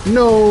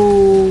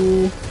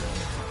 No!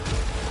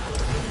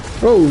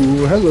 Oh,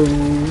 hello.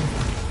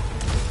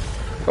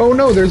 Oh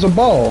no, there's a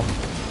ball.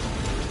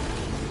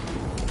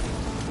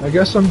 I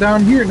guess I'm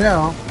down here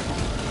now.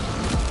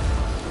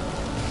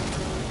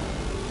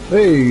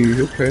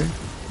 Hey, okay.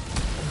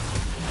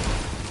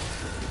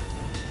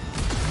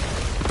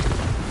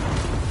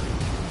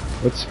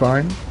 That's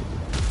fine.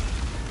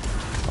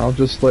 I'll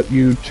just let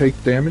you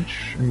take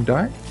damage and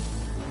die.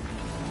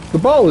 The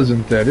ball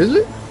isn't dead, is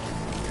it?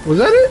 Was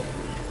that it?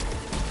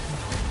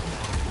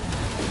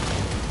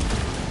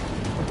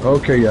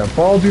 Okay, yeah.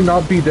 Ball do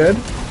not be dead.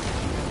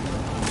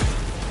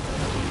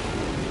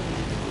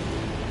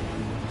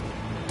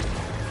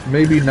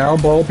 Maybe now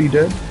ball be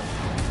dead.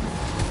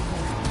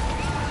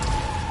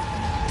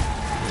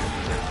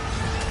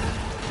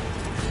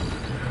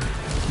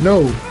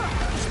 No.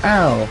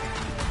 Ow.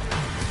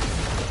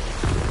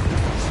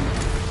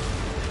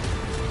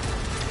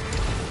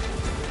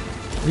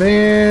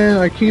 Man,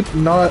 I keep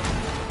not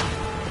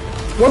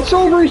What's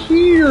over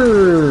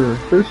here?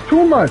 There's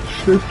too much.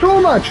 There's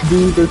too much,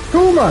 dude. There's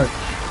too much.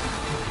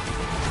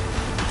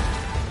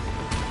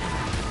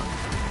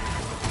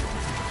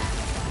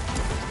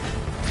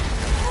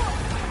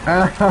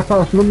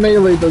 Ow, the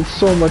melee does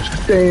so much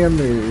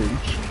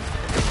damage.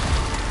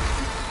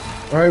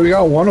 Alright, we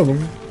got one of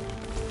them. I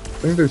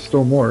think there's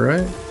still more,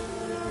 right?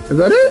 Is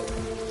that it?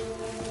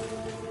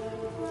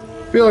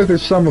 I feel like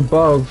there's some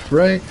above,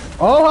 right?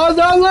 Oh, how's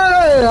that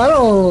lit? I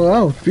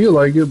don't feel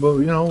like it, but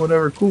you know,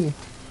 whatever, cool.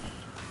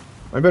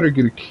 I better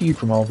get a key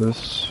from all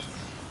this.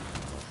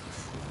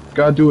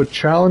 Gotta do a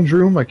challenge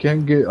room. I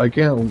can't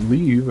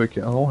leave. I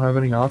don't have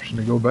any option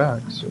to go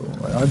back, so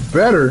I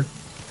better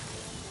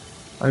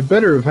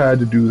have had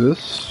to do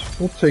this.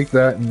 We'll take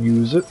that and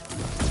use it.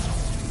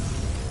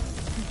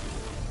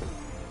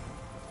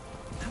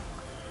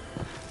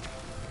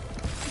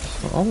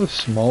 All the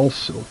small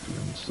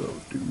Sylphians, though,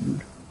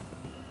 dude.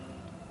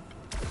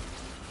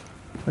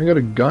 I got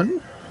a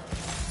gun?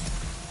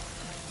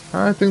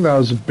 I think that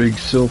was a big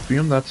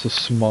Sylphium. That's a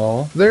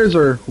small. There's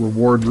our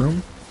reward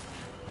room.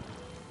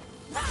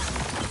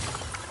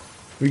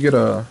 We get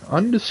a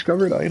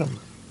undiscovered item.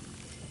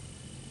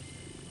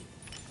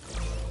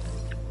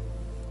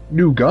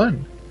 New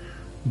gun.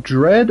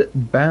 Dread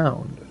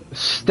bound.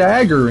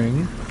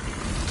 Staggering.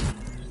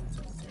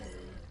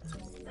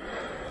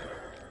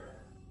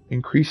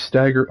 Increase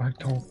stagger. I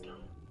don't.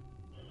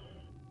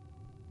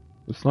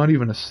 It's not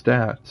even a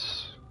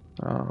stats.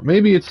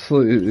 Maybe it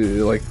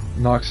like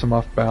knocks him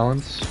off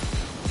balance.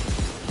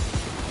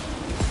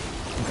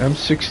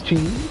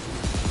 M16.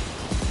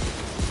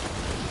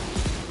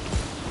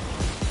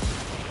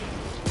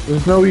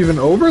 There's no even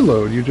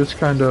overload. You just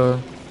kind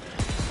of.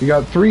 You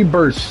got 3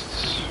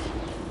 bursts.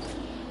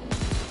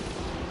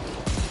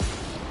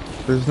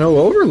 There's no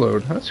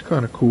overload. That's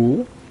kind of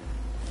cool.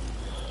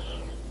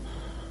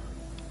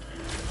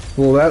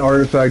 Well, that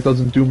artifact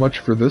doesn't do much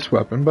for this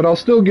weapon, but I'll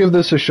still give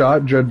this a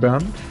shot,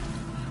 Dreadbound.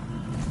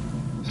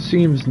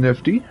 Seems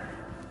nifty.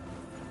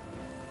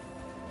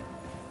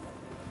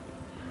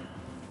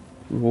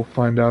 We'll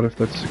find out if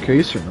that's the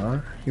case or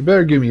not. You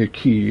better give me a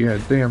key. Yeah,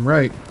 damn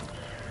right.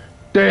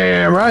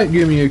 Damn right,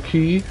 give me a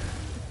key.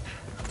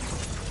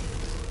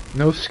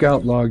 No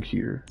scout log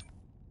here.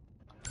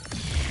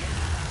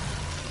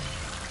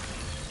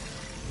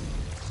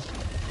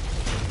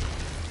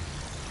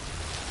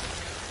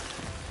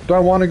 Do I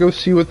want to go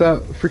see what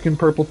that freaking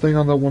purple thing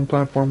on that one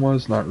platform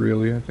was? Not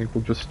really. I think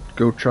we'll just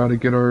go try to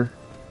get our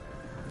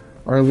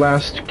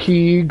last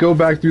key, go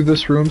back through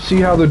this room,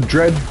 see how the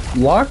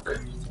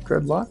dreadlock?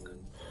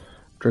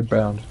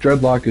 Dreadbound.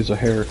 Dreadlock is a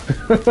hair.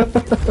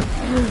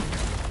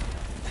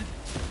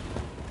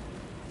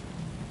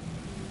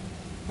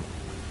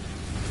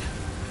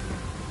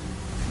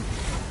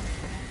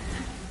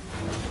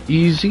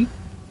 Easy.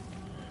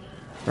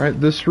 Alright,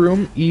 this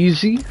room,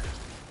 easy.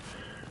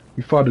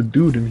 We fought a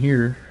dude in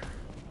here.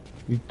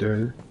 He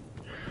dead.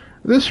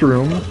 This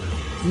room,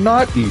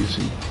 not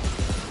easy.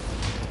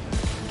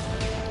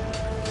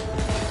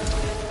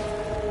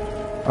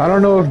 I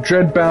don't know if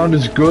Dreadbound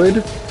is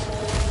good.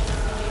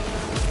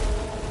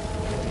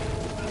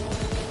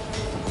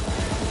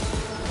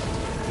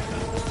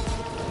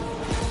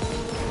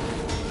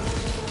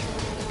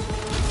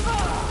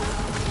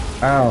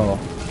 Ow.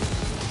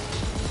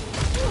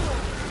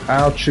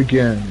 Ouch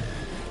again.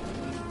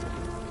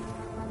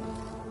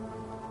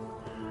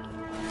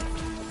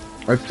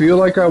 I feel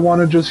like I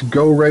want to just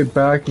go right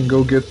back and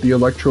go get the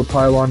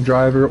Electropylon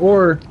driver,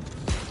 or...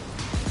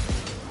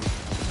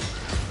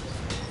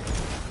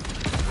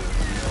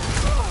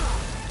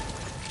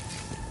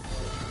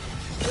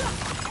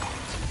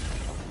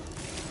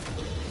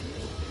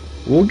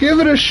 We'll give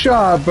it a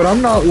shot, but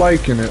I'm not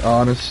liking it,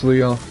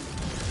 honestly. Ow.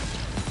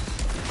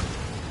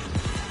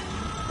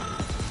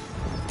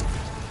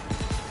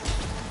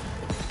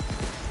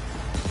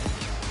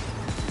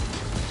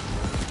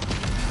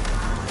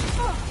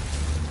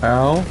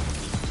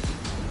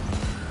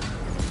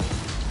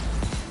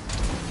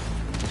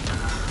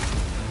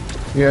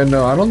 Yeah,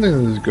 no, I don't think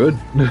this is good.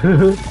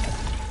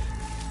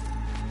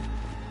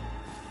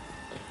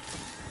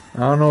 I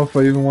don't know if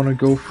I even want to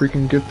go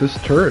freaking get this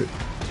turret.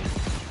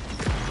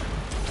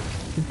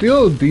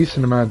 Deal a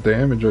decent amount of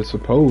damage, I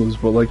suppose,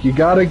 but like, you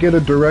gotta get a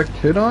direct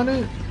hit on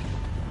it?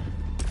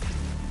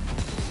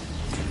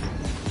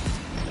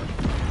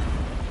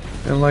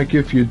 And like,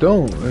 if you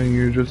don't, then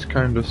you're just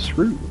kinda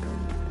screwed.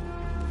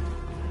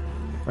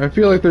 I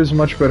feel like there's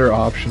much better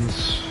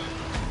options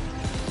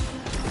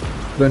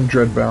than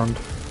Dreadbound.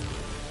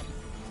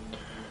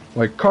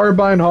 Like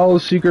Carbine, Hollow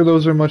Seeker,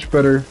 those are much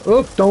better.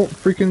 Oh, don't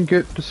freaking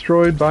get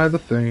destroyed by the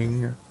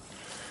thing.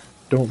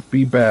 Don't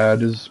be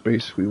bad is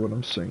basically what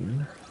I'm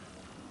saying.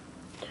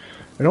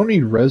 I don't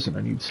need resin,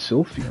 I need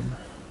Sylphium.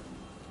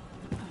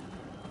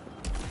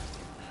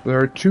 There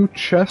are 2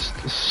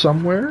 chests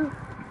somewhere.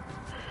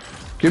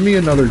 Give me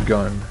another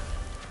gun.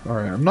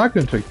 Alright, I'm not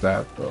gonna take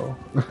that though.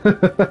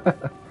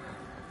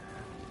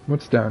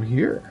 What's down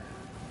here?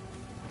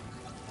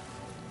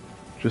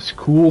 Just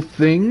cool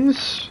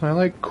things? I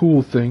like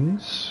cool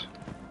things.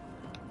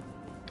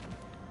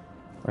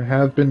 I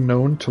have been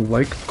known to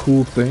like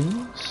cool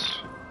things.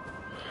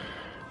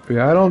 But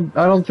yeah, I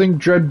don't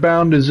think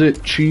Dreadbound is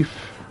it, Chief.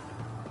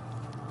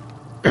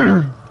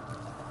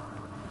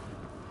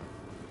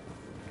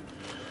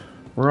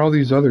 Where are all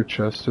these other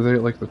chests? Are they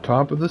at like the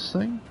top of this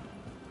thing?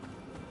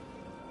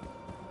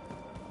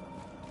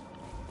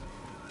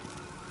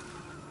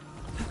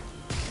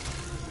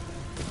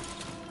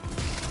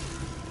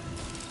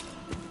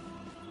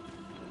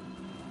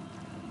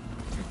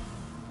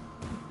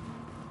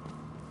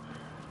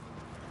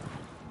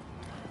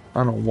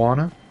 I don't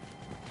wanna.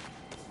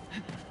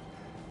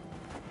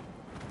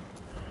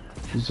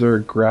 Is there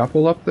a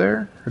grapple up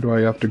there? Or do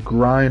I have to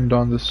grind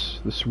on this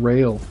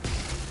rail?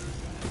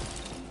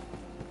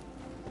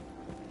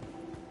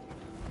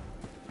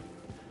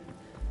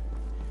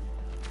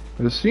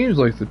 It seems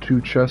like the two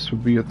chests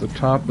would be at the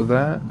top of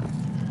that.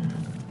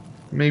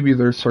 Maybe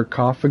they're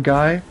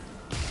sarcophagi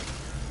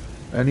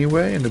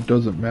anyway, and it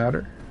doesn't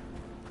matter.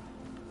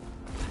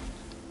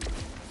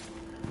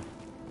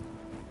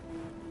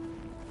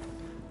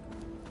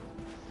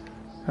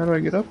 How do I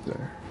get up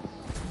there?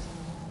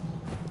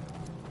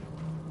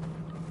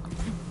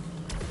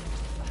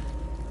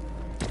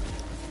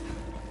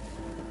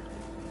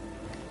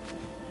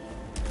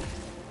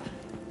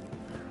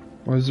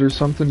 Was there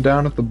something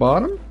down at the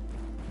bottom?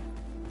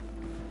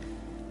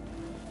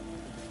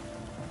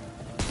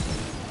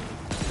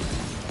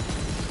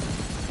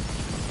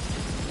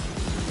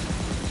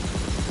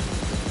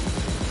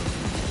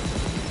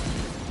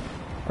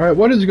 Alright,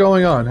 what is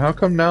going on? How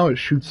come now it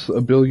shoots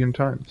a billion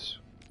times?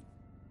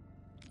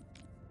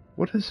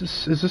 What is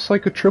this? Is this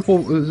like a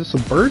triple... Is this a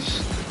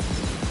burst?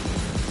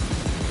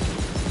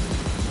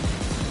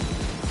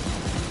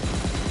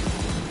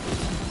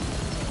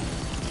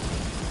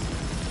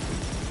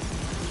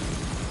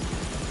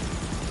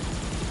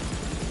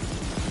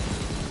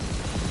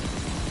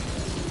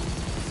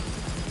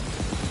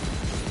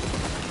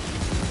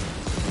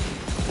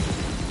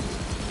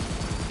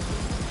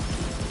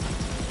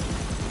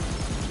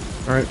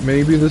 Alright,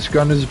 maybe this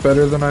gun is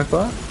better than I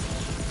thought.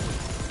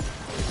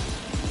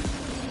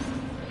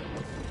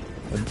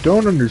 I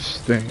don't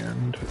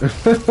understand.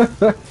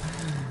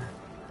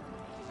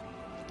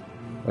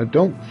 I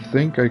don't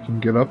think I can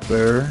get up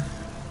there.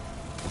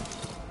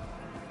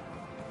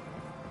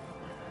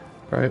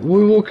 Alright,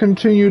 we will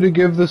continue to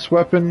give this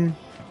weapon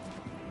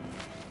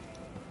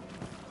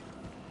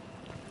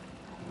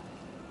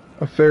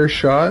a fair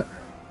shot.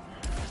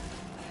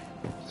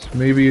 So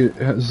maybe it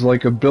has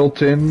like a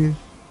built-in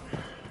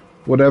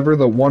whatever,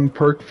 the one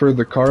perk for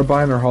the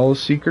carbine or hollow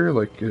seeker,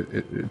 like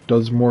it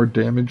does more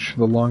damage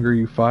the longer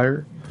you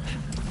fire,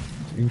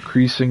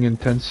 increasing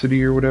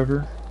intensity or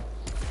whatever.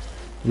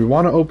 We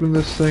want to open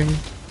this thing.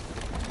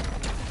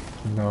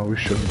 No, we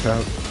shouldn't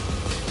have.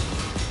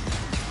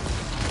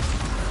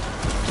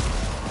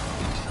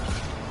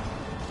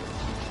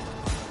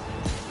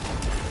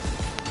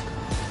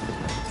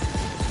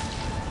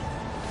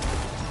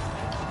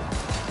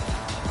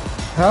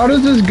 How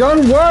does this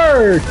gun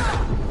work?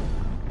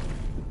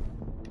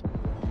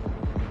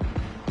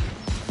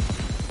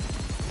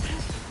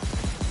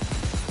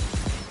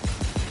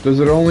 Does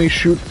it only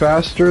shoot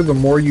faster the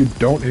more you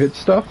don't hit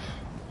stuff?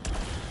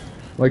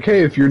 Like,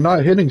 hey, if you're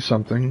not hitting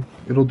something,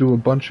 it'll do a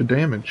bunch of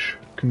damage.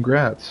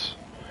 Congrats.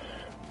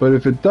 But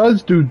if it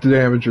does do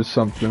damage to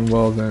something,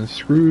 well then,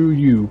 screw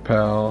you,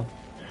 pal.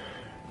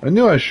 I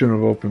knew I shouldn't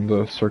have opened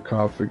the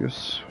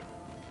sarcophagus.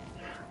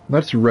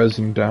 That's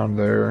resin down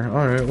there.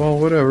 Alright, well,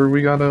 whatever.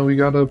 We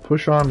gotta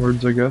push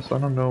onwards, I guess. I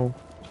don't know.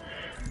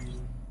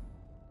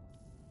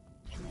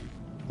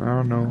 I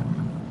don't know.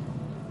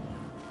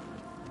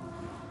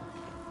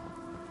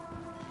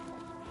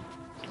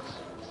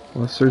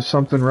 Unless there's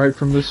something right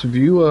from this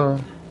view, I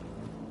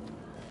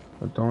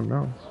don't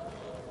know.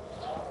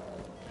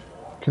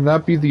 Can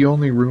that be the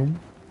only room?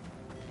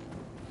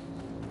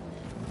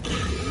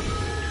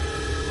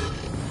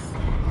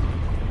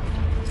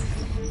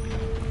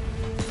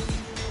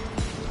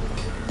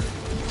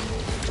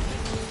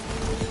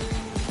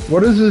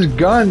 What is this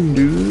gun,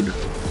 dude?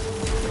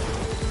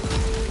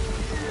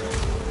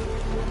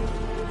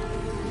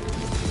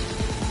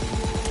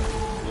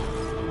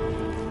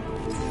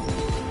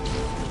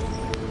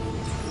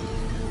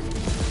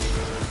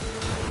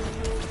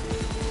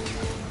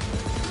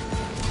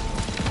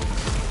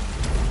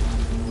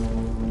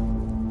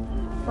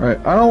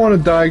 Alright, I don't want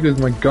to die because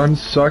my gun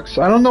sucks.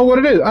 I don't know what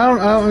it is. I'm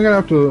gonna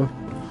have to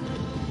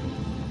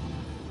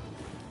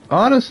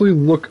honestly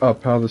look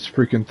up how this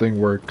freaking thing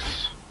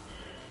works.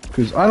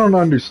 Because I don't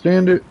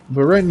understand it,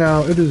 but right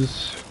now it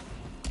is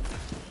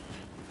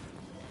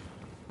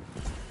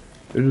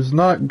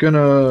not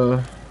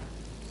gonna...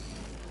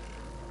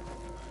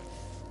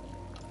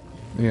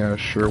 Yeah,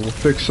 sure, we'll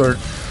fix our...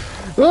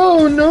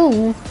 Oh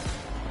no!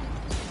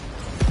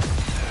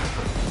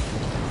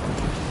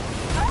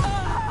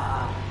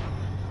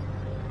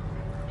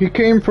 He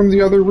came from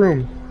the other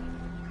room.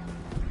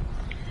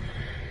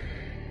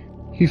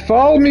 He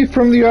followed me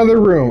from the other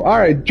room.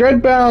 Alright,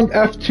 Dreadbound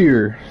F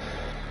tier.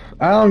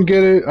 I don't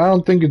get it. I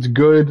don't think it's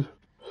good.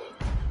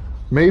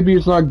 Maybe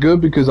it's not good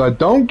because I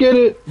don't get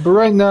it, but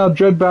right now,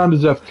 Dreadbound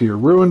is F tier.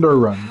 Ruined our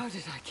run. How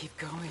did I keep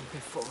going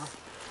before?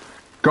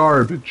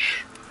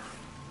 Garbage.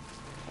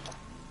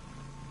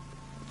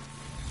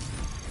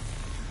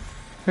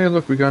 Hey,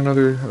 look, we got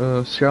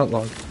another scout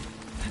log.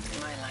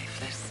 My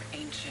lifeless,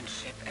 ancient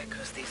ship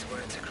echoes these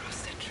words across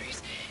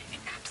centuries in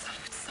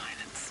absolute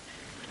silence.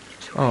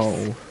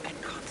 Choice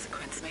and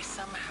consequence may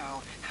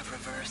somehow have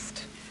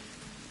reversed.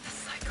 The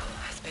cycle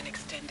has been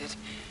extended,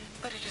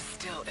 but it is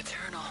still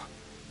eternal.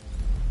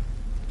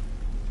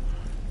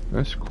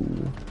 That's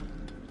cool.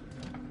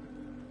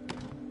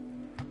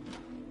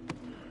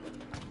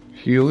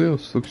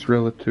 Helios looks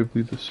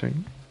relatively the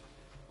same.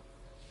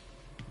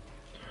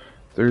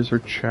 There's our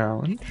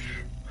challenge.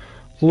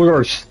 Look at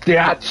our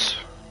stats!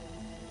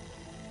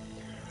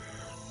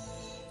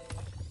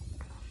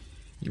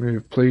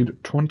 We've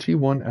played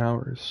 21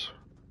 hours.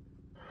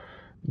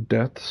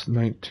 Deaths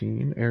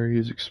 19.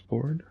 Areas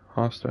explored.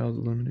 Hostiles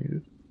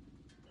eliminated.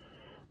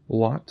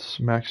 Lots.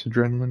 Max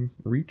adrenaline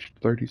reached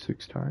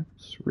 36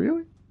 times.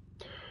 Really?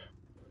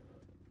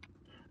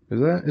 Is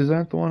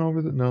that the one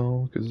over the...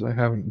 No, because I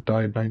haven't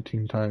died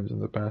 19 times in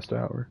the past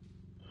hour.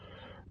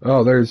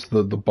 Oh, there's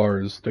the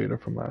bars data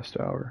from last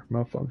hour.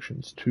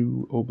 Malfunctions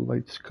 2,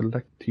 obolites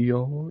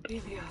collectioed.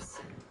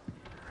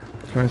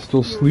 Can I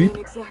still sleep?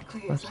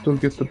 Exactly I still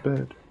get the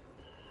bed.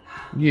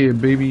 Yeah,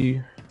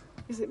 baby.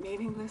 Is it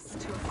meaningless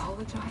to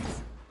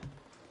apologize?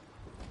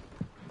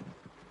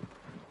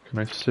 Can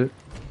I sit?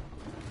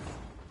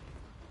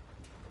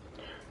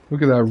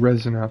 Look at that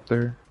resin out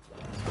there.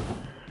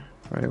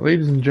 Alright,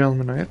 ladies and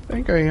gentlemen, I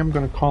think I am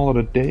going to call it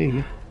a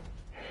day.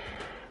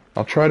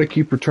 I'll try to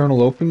keep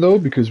Returnal open though,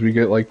 because we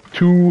get like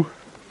two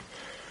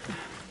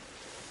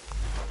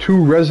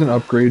resin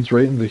upgrades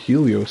right in the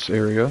Helios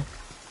area.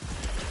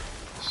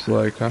 It's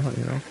like I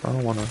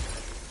don't want to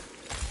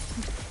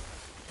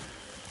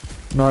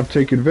not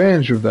take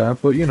advantage of that,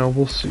 but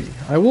we'll see.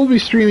 I will be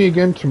streaming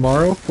again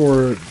tomorrow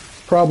for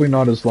probably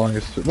not as long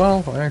as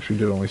well. I actually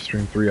did only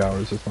stream 3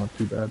 hours. It's not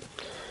too bad.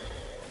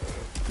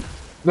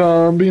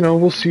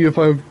 We'll see if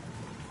I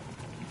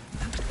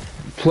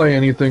play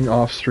anything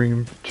off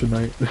stream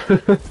tonight.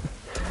 But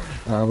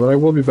I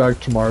will be back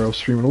tomorrow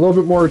streaming a little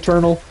bit more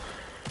Returnal.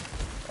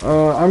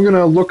 I'm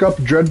gonna look up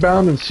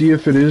Dreadbound and see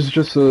if it is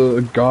just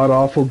a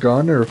god-awful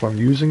gun or if I'm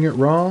using it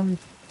wrong.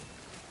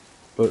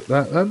 But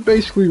that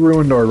basically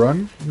ruined our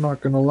run, I'm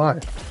not gonna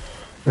lie.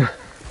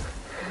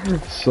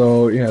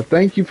 So yeah,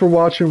 thank you for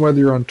watching, whether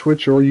you're on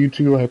Twitch or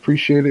YouTube. I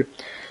appreciate it.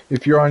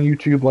 If you're on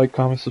YouTube, like,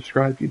 comment,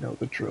 subscribe, you know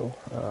the drill.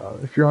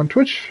 If you're on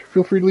Twitch,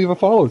 feel free to leave a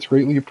follow, it's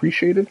greatly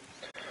appreciated.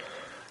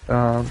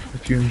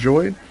 If you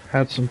enjoyed,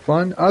 had some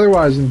fun.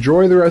 Otherwise,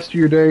 enjoy the rest of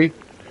your day,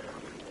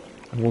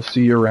 and we'll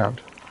see you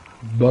around.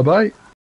 Bye-bye.